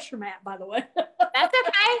pressure mat, by the way. That's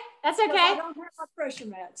okay. That's okay. I don't have a pressure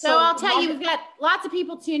mat. So I'll tell you, we've got lots of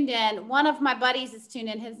people tuned in. One of my buddies is tuned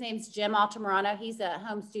in. His name's Jim Altamirano. He's a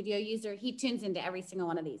home studio user. He tunes into every single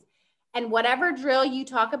one of these. And whatever drill you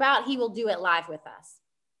talk about, he will do it live with us.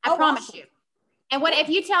 I promise you. And if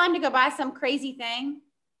you tell him to go buy some crazy thing,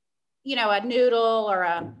 you know, a noodle or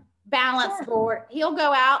a balance board, he'll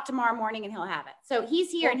go out tomorrow morning and he'll have it. So he's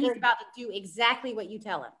here and he's about to do exactly what you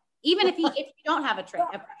tell him. Even if you don't have a trick.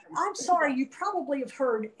 I'm sorry, you probably have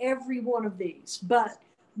heard every one of these, but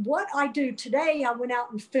what I do today, I went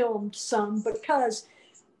out and filmed some because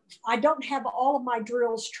I don't have all of my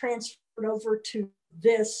drills transferred over to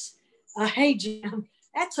this. Hey, Jim,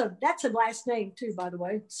 that's a last name too, by the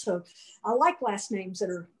way. So I like last names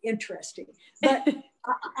that are interesting, but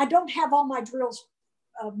I don't have all my drills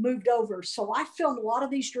moved over. So I filmed a lot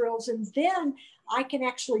of these drills, and then I can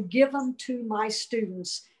actually give them to my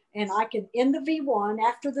students. And I can, in the V1,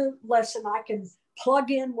 after the lesson, I can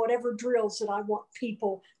plug in whatever drills that I want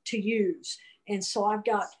people to use. And so I've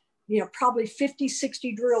got, you know, probably 50,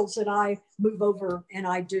 60 drills that I move over and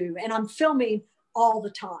I do. And I'm filming all the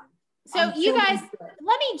time. So you guys,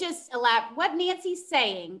 let me just elaborate. What Nancy's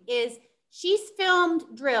saying is she's filmed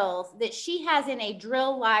drills that she has in a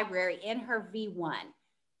drill library in her V1.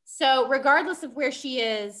 So regardless of where she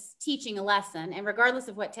is teaching a lesson and regardless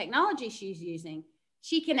of what technology she's using,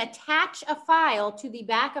 she can attach a file to the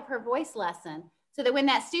back of her voice lesson so that when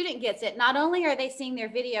that student gets it, not only are they seeing their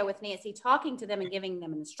video with Nancy talking to them and giving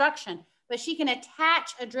them instruction, but she can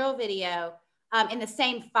attach a drill video in the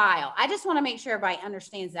same file. I just want to make sure everybody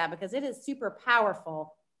understands that because it is super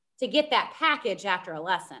powerful to get that package after a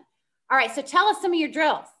lesson. All right, so tell us some of your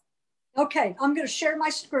drills. Okay, I'm going to share my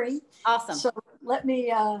screen. Awesome. So let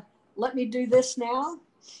me do this now.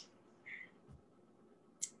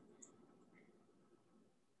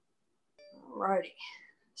 Alrighty,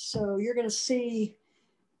 so you're going to see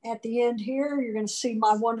at the end here, you're going to see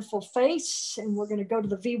my wonderful face, and we're going to go to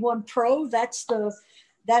the V1 Pro. That's the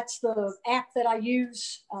app that I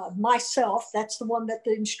use myself. That's the one that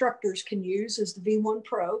the instructors can use, is the V1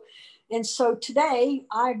 Pro. And so today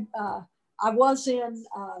I was in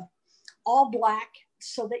all black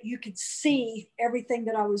so that you could see everything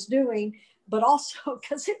that I was doing, but also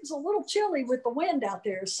because it was a little chilly with the wind out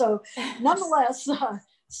there. So nonetheless,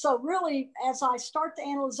 so really, as I start the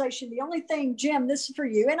analyzation, the only thing, Jim, this is for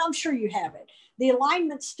you, and I'm sure you have it. The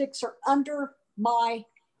alignment sticks are under my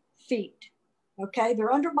feet, okay?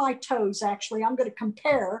 They're under my toes, actually. I'm going to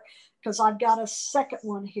compare because I've got a second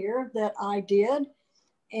one here that I did.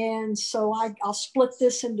 And so I'll split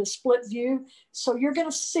this into split view. So you're going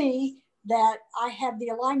to see that I have the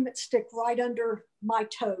alignment stick right under my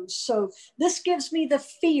toes. So this gives me the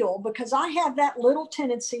feel because I have that little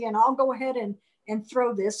tendency, and I'll go ahead and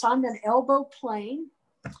throw this. I'm an elbow plane.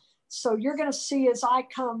 So you're going to see as I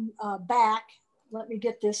come back, let me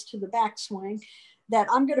get this to the backswing, that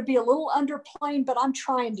I'm going to be a little underplane, but I'm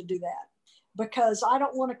trying to do that because I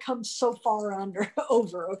don't want to come so far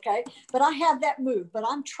over, okay? But I have that move, but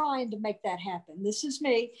I'm trying to make that happen. This is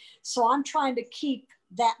me. So I'm trying to keep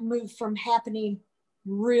that move from happening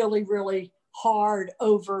really, really hard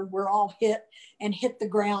over. We're all hit the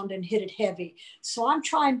ground and hit it heavy. So I'm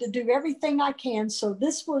trying to do everything I can. So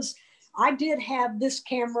I did have this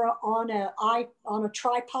camera on a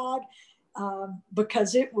tripod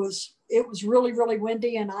because it was really, really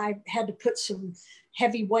windy, and I had to put some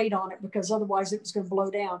heavy weight on it because otherwise it was going to blow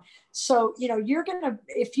down. So, if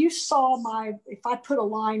I put a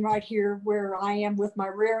line right here where I am with my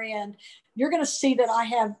rear end, you're going to see that I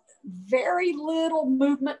have very little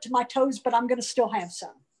movement to my toes, but I'm going to still have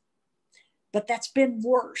some. But that's been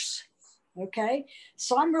worse. Okay.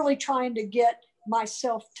 So I'm really trying to get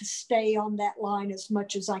myself to stay on that line as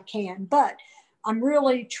much as I can, but I'm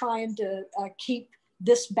really trying to keep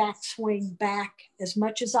this backswing back as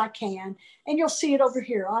much as I can. And you'll see it over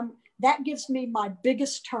here. That gives me my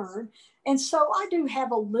biggest turn. And so I do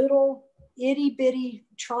have a little itty bitty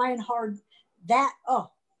trying hard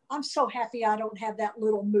I'm so happy I don't have that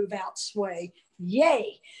little move out sway.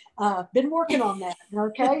 Yay. Been working on that.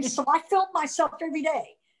 Okay. So I film myself every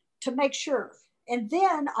day to make sure. And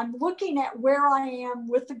then I'm looking at where I am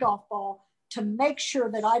with the golf ball to make sure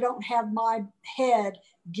that I don't have my head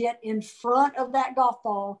get in front of that golf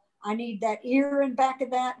ball. I need that ear and back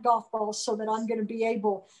of that golf ball so that I'm going to be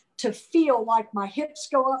able to feel like my hips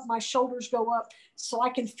go up, my shoulders go up, so I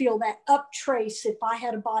can feel that up trace if I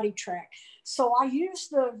had a body track. So I use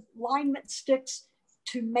the alignment sticks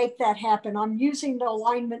to make that happen. I'm using the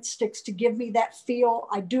alignment sticks to give me that feel.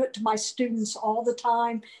 I do it to my students all the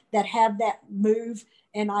time that have that move.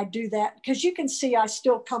 And I do that because you can see I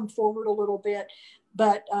still come forward a little bit.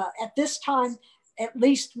 But at this time, at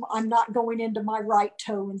least I'm not going into my right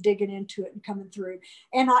toe and digging into it and coming through.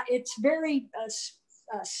 And it's very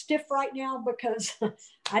stiff right now because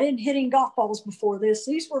I didn't hit any golf balls before this.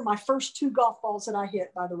 These were my first 2 golf balls that I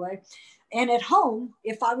hit, by the way. And at home,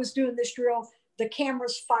 if I was doing this drill, the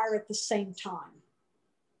cameras fire at the same time,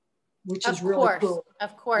 which is really cool.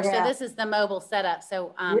 Of course. Yeah. So this is the mobile setup.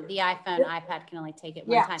 So the iPhone, iPad can only take it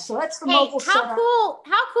one time. So that's the mobile setup.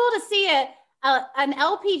 How cool to see an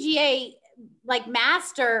LPGA like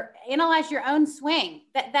master analyze your own swing.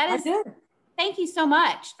 That is. I did. Thank you so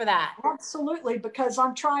much for that. Absolutely, because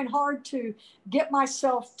I'm trying hard to get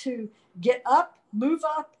myself to get up, move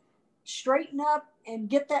up, straighten up, and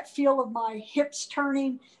get that feel of my hips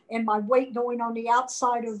turning and my weight going on the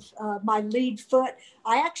outside of my lead foot.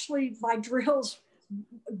 My drill's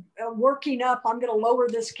working up. I'm going to lower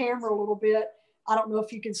this camera a little bit. I don't know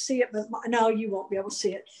if you can see it, but no, you won't be able to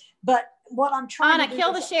see it. But what I'm trying to do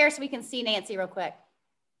kill the share so we can see Nancy real quick.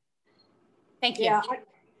 Thank you. Yeah,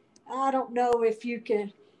 I don't know if you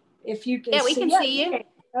can. Yeah, we can see you.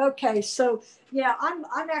 Okay, so yeah,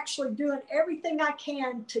 I'm actually doing everything I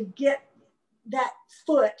can to get that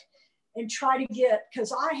foot and try to get,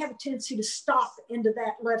 because I have a tendency to stop into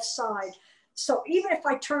that left side. So even if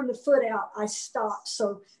I turn the foot out, I stop.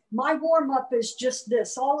 So my warm up is just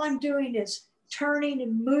this. All I'm doing is turning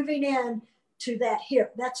and moving in to that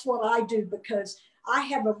hip. That's what I do because I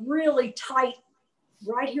have a really tight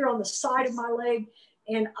right here on the side of my leg,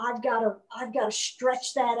 and I've got to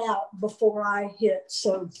stretch that out before I hit.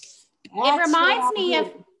 So it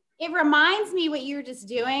reminds me what you were just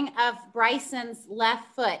doing of Bryson's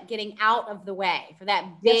left foot getting out of the way for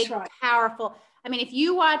that big, powerful. I mean, if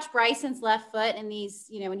you watch Bryson's left foot and these,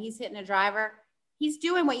 when he's hitting a driver, he's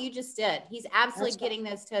doing what you just did. He's absolutely getting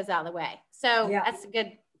those toes out of the way. So that's a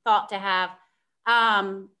good thought to have.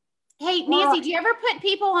 Hey, Nancy, do you ever put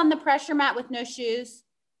people on the pressure mat with no shoes?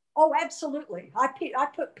 Oh, absolutely. I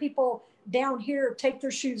put people down here, take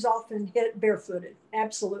their shoes off and hit barefooted.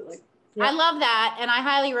 Absolutely. Yep. I love that. And I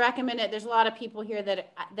highly recommend it. There's a lot of people here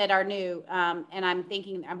that are new. And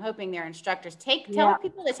I'm hoping they're instructors. Tell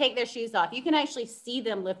people to take their shoes off. You can actually see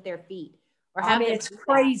them lift their feet. It's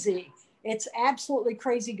crazy. It's absolutely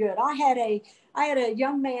crazy good. I had a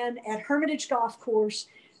young man at Hermitage Golf Course.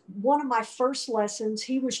 One of my first lessons,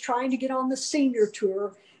 he was trying to get on the senior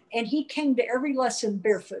tour, and he came to every lesson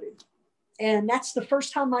barefooted. And that's the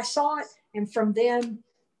first time I saw it. And from then,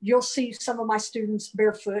 you'll see some of my students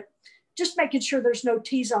barefoot, just making sure there's no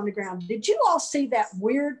tees on the ground. Did you all see that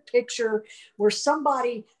weird picture where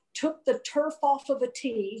somebody took the turf off of a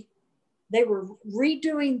tee? They were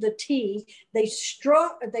redoing the tee. They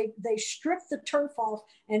stripped the turf off,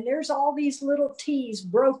 and there's all these little tees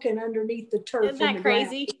broken underneath the turf. Isn't that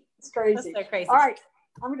crazy? It's crazy. That's so crazy. All right.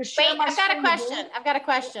 I'm going to share my screen. I've got a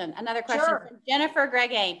question. Another question from Jennifer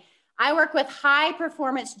Gregane. I work with high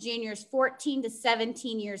performance juniors, 14 to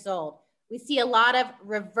 17 years old. We see a lot of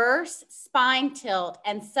reverse spine tilt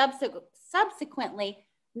and subsequently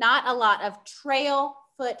not a lot of trail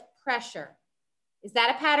foot pressure. Is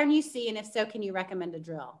that a pattern you see? And if so, can you recommend a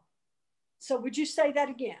drill? So would you say that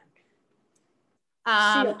again?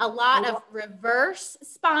 A lot of reverse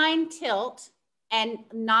spine tilt and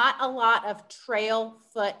not a lot of trail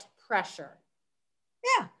foot pressure.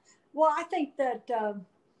 Yeah. Well, I think that,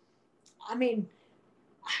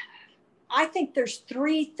 I think there's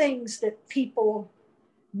three things that people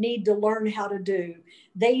need to learn how to do.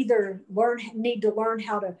 They either need to learn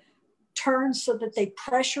how to turn so that they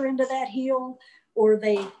pressure into that heel, or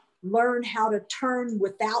they learn how to turn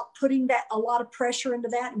without putting that a lot of pressure into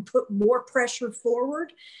that and put more pressure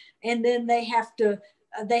forward. And then they have to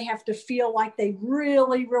feel like they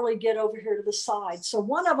really, really get over here to the side. So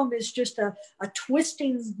one of them is just a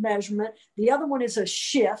twisting measurement. The other one is a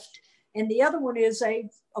shift. And the other one is a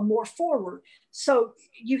more forward. So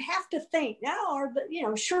you have to think now,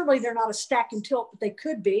 surely they're not a stack and tilt, but they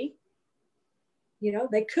could be.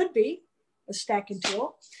 They could be a stack and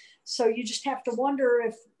tilt. So you just have to wonder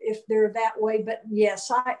if they're that way. But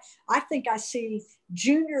yes, I think I see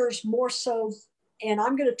juniors more so. And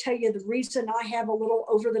I'm going to tell you the reason I have a little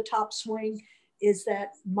over the top swing is that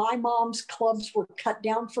my mom's clubs were cut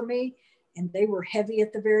down for me and they were heavy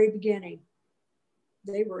at the very beginning.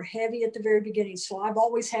 So I've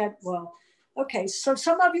always had, so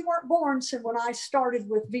some of you weren't born. So when I started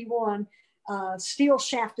with V1, steel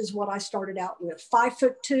shaft is what I started out with.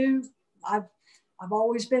 5'2". I've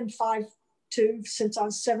always been 5'2" since I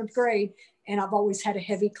was 7th grade, and I've always had a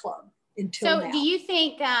heavy club until now. So do you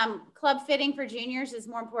think club fitting for juniors is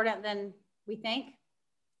more important than we think?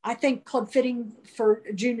 I think club fitting for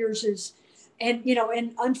juniors is, and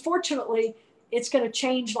unfortunately, it's going to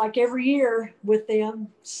change like every year with them.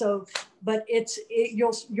 So, but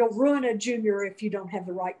you'll ruin a junior if you don't have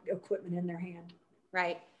the right equipment in their hand.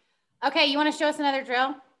 Right. Okay. You want to show us another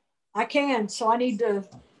drill? I can. So I need to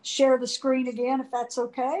share the screen again, if that's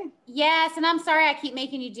okay. Yes. And I'm sorry I keep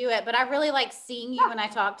making you do it, but I really like seeing you when I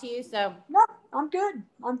talk to you. So no, I'm good.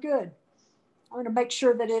 I'm going to make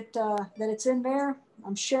sure that it's in there.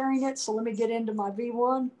 I'm sharing it. So let me get into my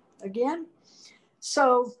V1 again.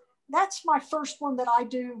 So that's my first one that I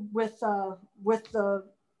do with the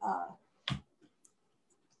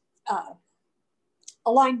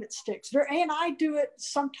alignment sticks. And I do it,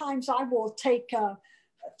 sometimes I will take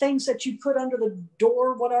things that you put under the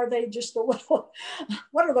door. What are they? Just a little,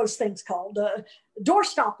 what are those things called? Door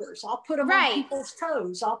stoppers. I'll put them on people's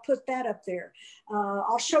toes. I'll put that up there.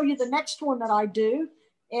 I'll show you the next one that I do.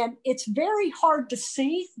 And it's very hard to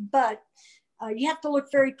see, but you have to look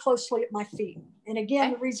very closely at my feet. And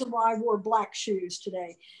again, the reason why I wore black shoes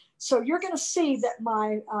today. So you're going to see that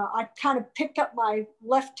I kind of picked up my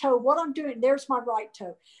left toe. What I'm doing, there's my right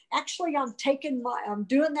toe. Actually, I'm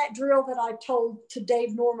doing that drill that I told to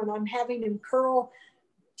Dave Norman. I'm having him curl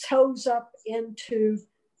toes up into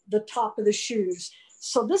the top of the shoes.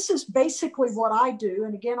 So this is basically what I do.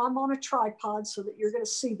 And again, I'm on a tripod so that you're going to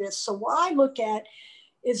see this. So what I look at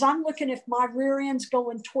is I'm looking if my rear end's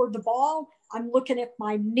going toward the ball. I'm looking if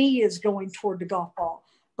my knee is going toward the golf ball,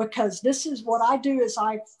 because this is what I do is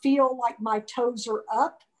I feel like my toes are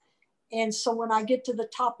up. And so when I get to the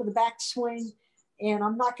top of the backswing, and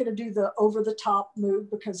I'm not going to do the over the top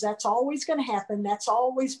move because that's always going to happen. That's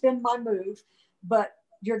always been my move. But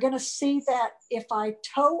you're going to see that if I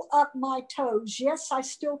toe up my toes, yes, I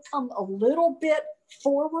still come a little bit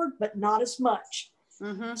forward, but not as much.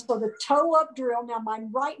 Mm-hmm. So the toe up drill, now my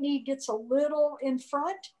right knee gets a little in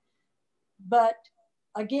front, but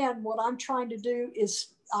again, what I'm trying to do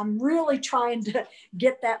is I'm really trying to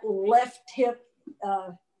get that left hip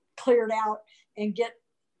cleared out and get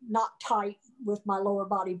not tight with my lower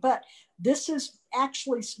body. But this is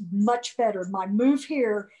actually much better. My move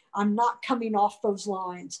here, I'm not coming off those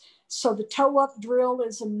lines. So the toe up drill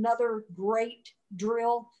is another great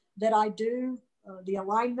drill that I do, the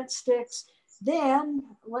alignment sticks. Then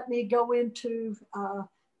let me go into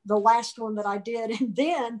the last one that I did. And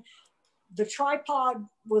then the tripod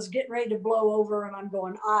was getting ready to blow over and I'm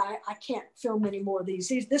going, I can't film any more of these.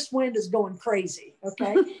 This wind is going crazy,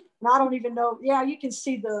 okay? And I don't even know, yeah, you can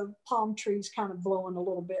see the palm trees kind of blowing a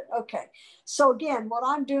little bit. Okay, so again, what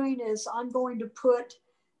I'm doing is I'm going to put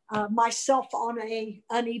myself on a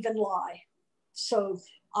uneven lie. So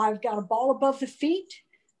I've got a ball above the feet,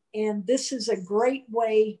 and this is a great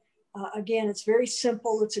way, again, it's very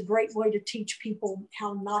simple. It's a great way to teach people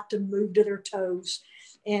how not to move to their toes.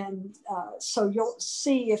 And so you'll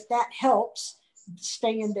see if that helps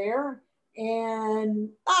staying there. And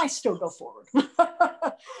I still go forward,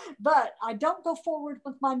 but I don't go forward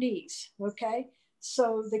with my knees. Okay.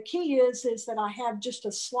 So the key is that I have just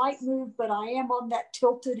a slight move, but I am on that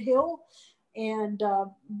tilted hill. And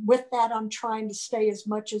with that, I'm trying to stay as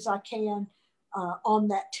much as I can on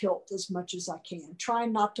that tilt as much as I can,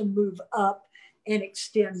 trying not to move up and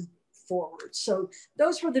extend forward. So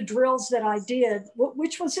those were the drills that I did,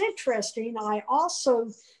 which was interesting. I also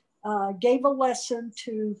gave a lesson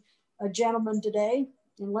to a gentleman today,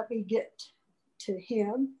 and let me get to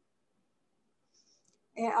him.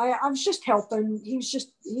 And I was just helping. He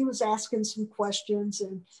was asking some questions,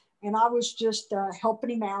 and I was just helping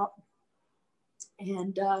him out.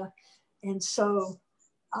 And so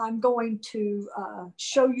I'm going to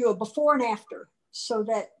show you a before and after, so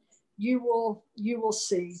that you will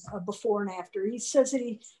see a before and after. He says that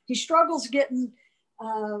he struggles getting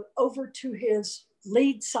over to his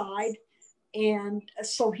lead side, and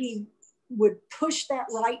so he would push that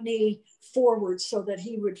right knee forward so that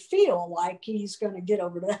he would feel like he's going to get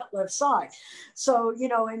over to that left side. So, you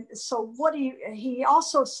know, and so what he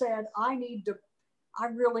also said, I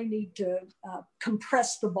really need to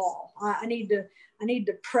compress the ball. I need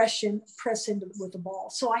to press into with the ball.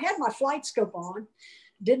 So I had my flight scope on,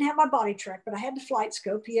 didn't have my body track, but I had the flight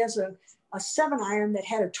scope. He has a 7-iron that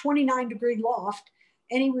had a 29-degree loft,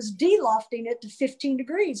 and he was de-lofting it to 15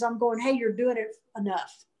 degrees. I'm going, hey, you're doing it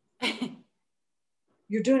enough.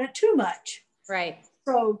 You're doing it too much. Right.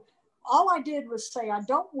 So all I did was say, I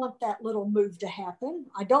don't want that little move to happen.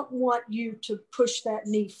 I don't want you to push that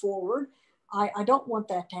knee forward. I don't want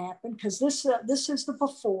that to happen, because this is the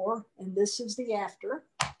before and this is the after.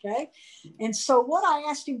 Okay. And so what I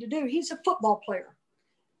asked him to do, he's a football player.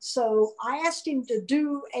 So I asked him to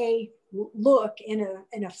do a look in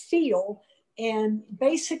a feel. And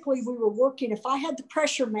basically we were working, if I had the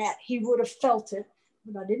pressure mat, he would have felt it,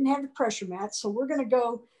 but I didn't have the pressure mat. So we're going to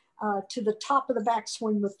go to the top of the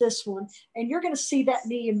backswing with this one. And you're going to see that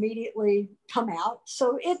knee immediately come out.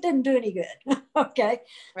 So it didn't do any good. Okay.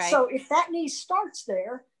 Right. So if that knee starts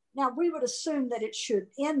there, now we would assume that it should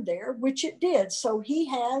end there, which it did. So he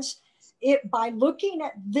has it by looking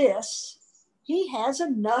at this, he has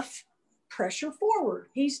enough pressure forward.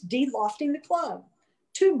 He's de-lofting the club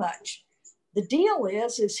too much. The deal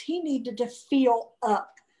is he needed to feel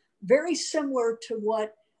up, very similar to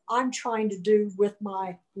what I'm trying to do with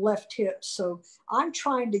my left hip. So I'm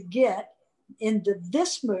trying to get into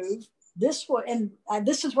this move, this one, and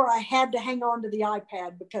this is where I had to hang on to the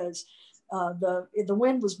iPad, because the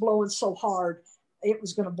wind was blowing so hard, it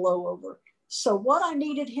was going to blow over. So what I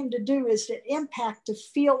needed him to do is to impact, to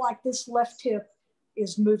feel like this left hip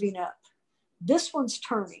is moving up. This one's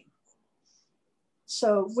turning.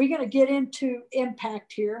 So we're going to get into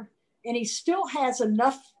impact here, and he still has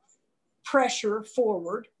enough pressure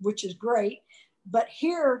forward, which is great. But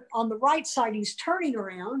here on the right side, he's turning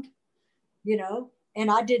around, you know,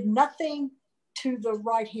 and I did nothing to the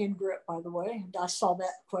right hand grip, by the way. I saw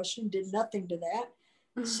that question, did nothing to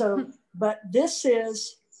that. So, but this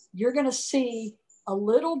is, you're going to see a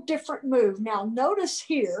little different move. Now, notice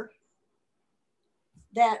here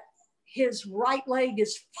that his right leg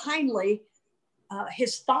is finally,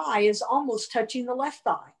 his thigh is almost touching the left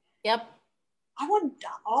thigh. Yep.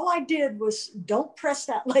 All I did was don't press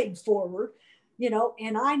that leg forward, you know,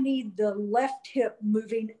 and I need the left hip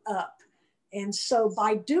moving up. And so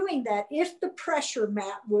by doing that, if the pressure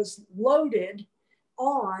mat was loaded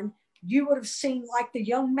on, you would have seen, like the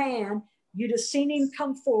young man, you'd have seen him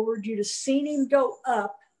come forward, you'd have seen him go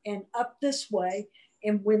up and up this way.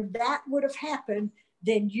 And when that would have happened,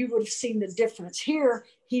 then you would have seen the difference. Here,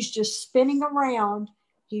 he's just spinning around.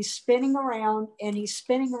 He's spinning around, and he's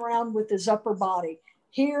spinning around with his upper body.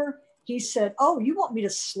 Here, he said, oh, you want me to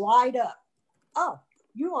slide up? Oh,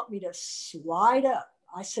 you want me to slide up?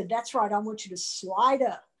 I said, that's right. I want you to slide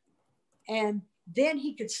up. And then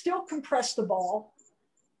he could still compress the ball.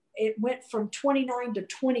 It went from 29 to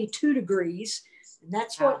 22 degrees. And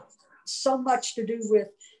that's what so much to do with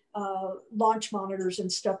launch monitors and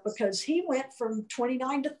stuff, because he went from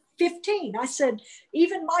 29 to 15. I said,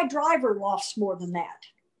 even my driver lofts more than that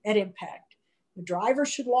at impact. The driver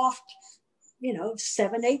should loft, you know,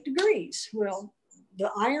 7, 8 degrees. Well, the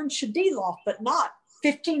iron should de-loft, but not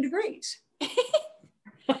 15 degrees.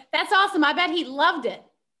 That's awesome. I bet he loved it.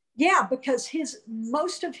 Yeah, because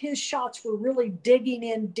most of his shots were really digging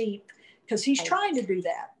in deep, because he's trying to do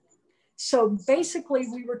that. So basically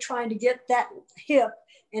we were trying to get that hip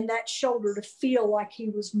and that shoulder to feel like he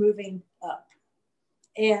was moving up.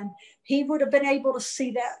 And he would have been able to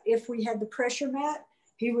see that if we had the pressure mat.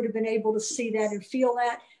 He would have been able to see that and feel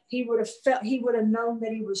that. He would have known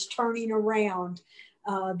that he was turning around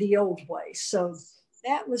the old way. So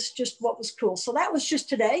that was just what was cool. So that was just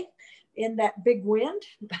today in that big wind.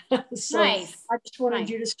 So nice. I just wanted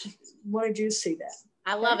you to see that.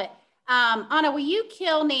 I love it. Anna, will you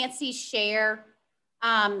kill Nancy's share?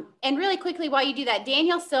 And really quickly while you do that,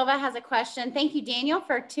 Daniel Silva has a question. Thank you, Daniel,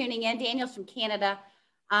 for tuning in. Daniel's from Canada.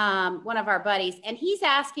 one of our buddies, and he's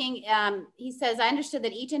asking, he says, I understood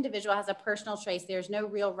that each individual has a personal trace. There's no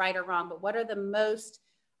real right or wrong, but what are the most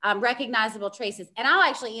recognizable traces? And I'll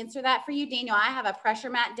actually answer that for you, Daniel. I have a pressure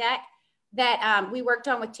mat deck that we worked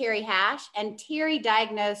on with Terry Hash, and Terry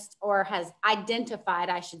diagnosed, or has identified,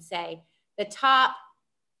 I should say, the top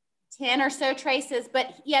 10 or so traces.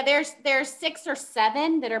 But yeah, there's 6 or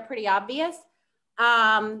 7 that are pretty obvious.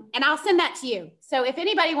 And I'll send that to you. So if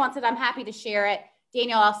anybody wants it, I'm happy to share it.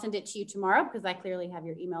 Daniel, I'll send it to you tomorrow because I clearly have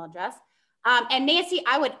your email address. And Nancy,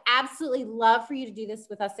 I would absolutely love for you to do this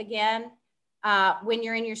with us again when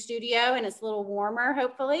you're in your studio and it's a little warmer,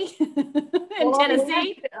 hopefully, in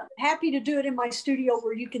Tennessee. Happy to do it in my studio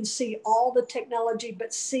where you can see all the technology,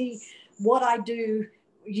 but see what I do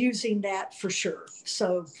using that for sure.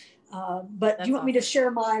 So, but do you want me to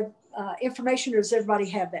share my information, or does everybody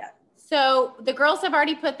have that? So the girls have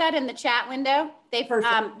already put that in the chat window. They've put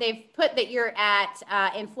that you're at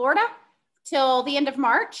in Florida till the end of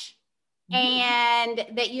March, and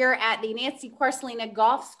that you're at the Nancy Quarcelino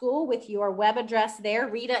Golf School with your web address there.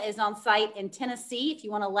 Rita is on site in Tennessee if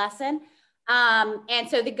you want a lesson. And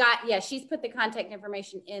so she's put the contact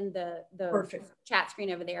information in the chat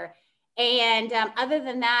screen over there. And other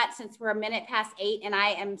than that, since we're a minute past 8, and I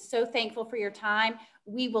am so thankful for your time,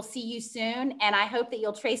 we will see you soon. And I hope that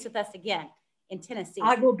you'll trace with us again in Tennessee.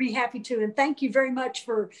 I will be happy to. And thank you very much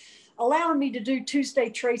for allowing me to do Tuesday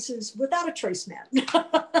traces without a trace mat.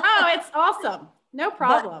 Oh, it's awesome. No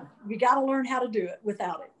problem. But you got to learn how to do it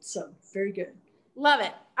without it. So very good. Love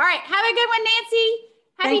it. All right. Have a good one, Nancy.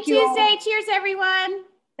 Happy Tuesday. Cheers, everyone.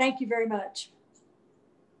 Thank you very much.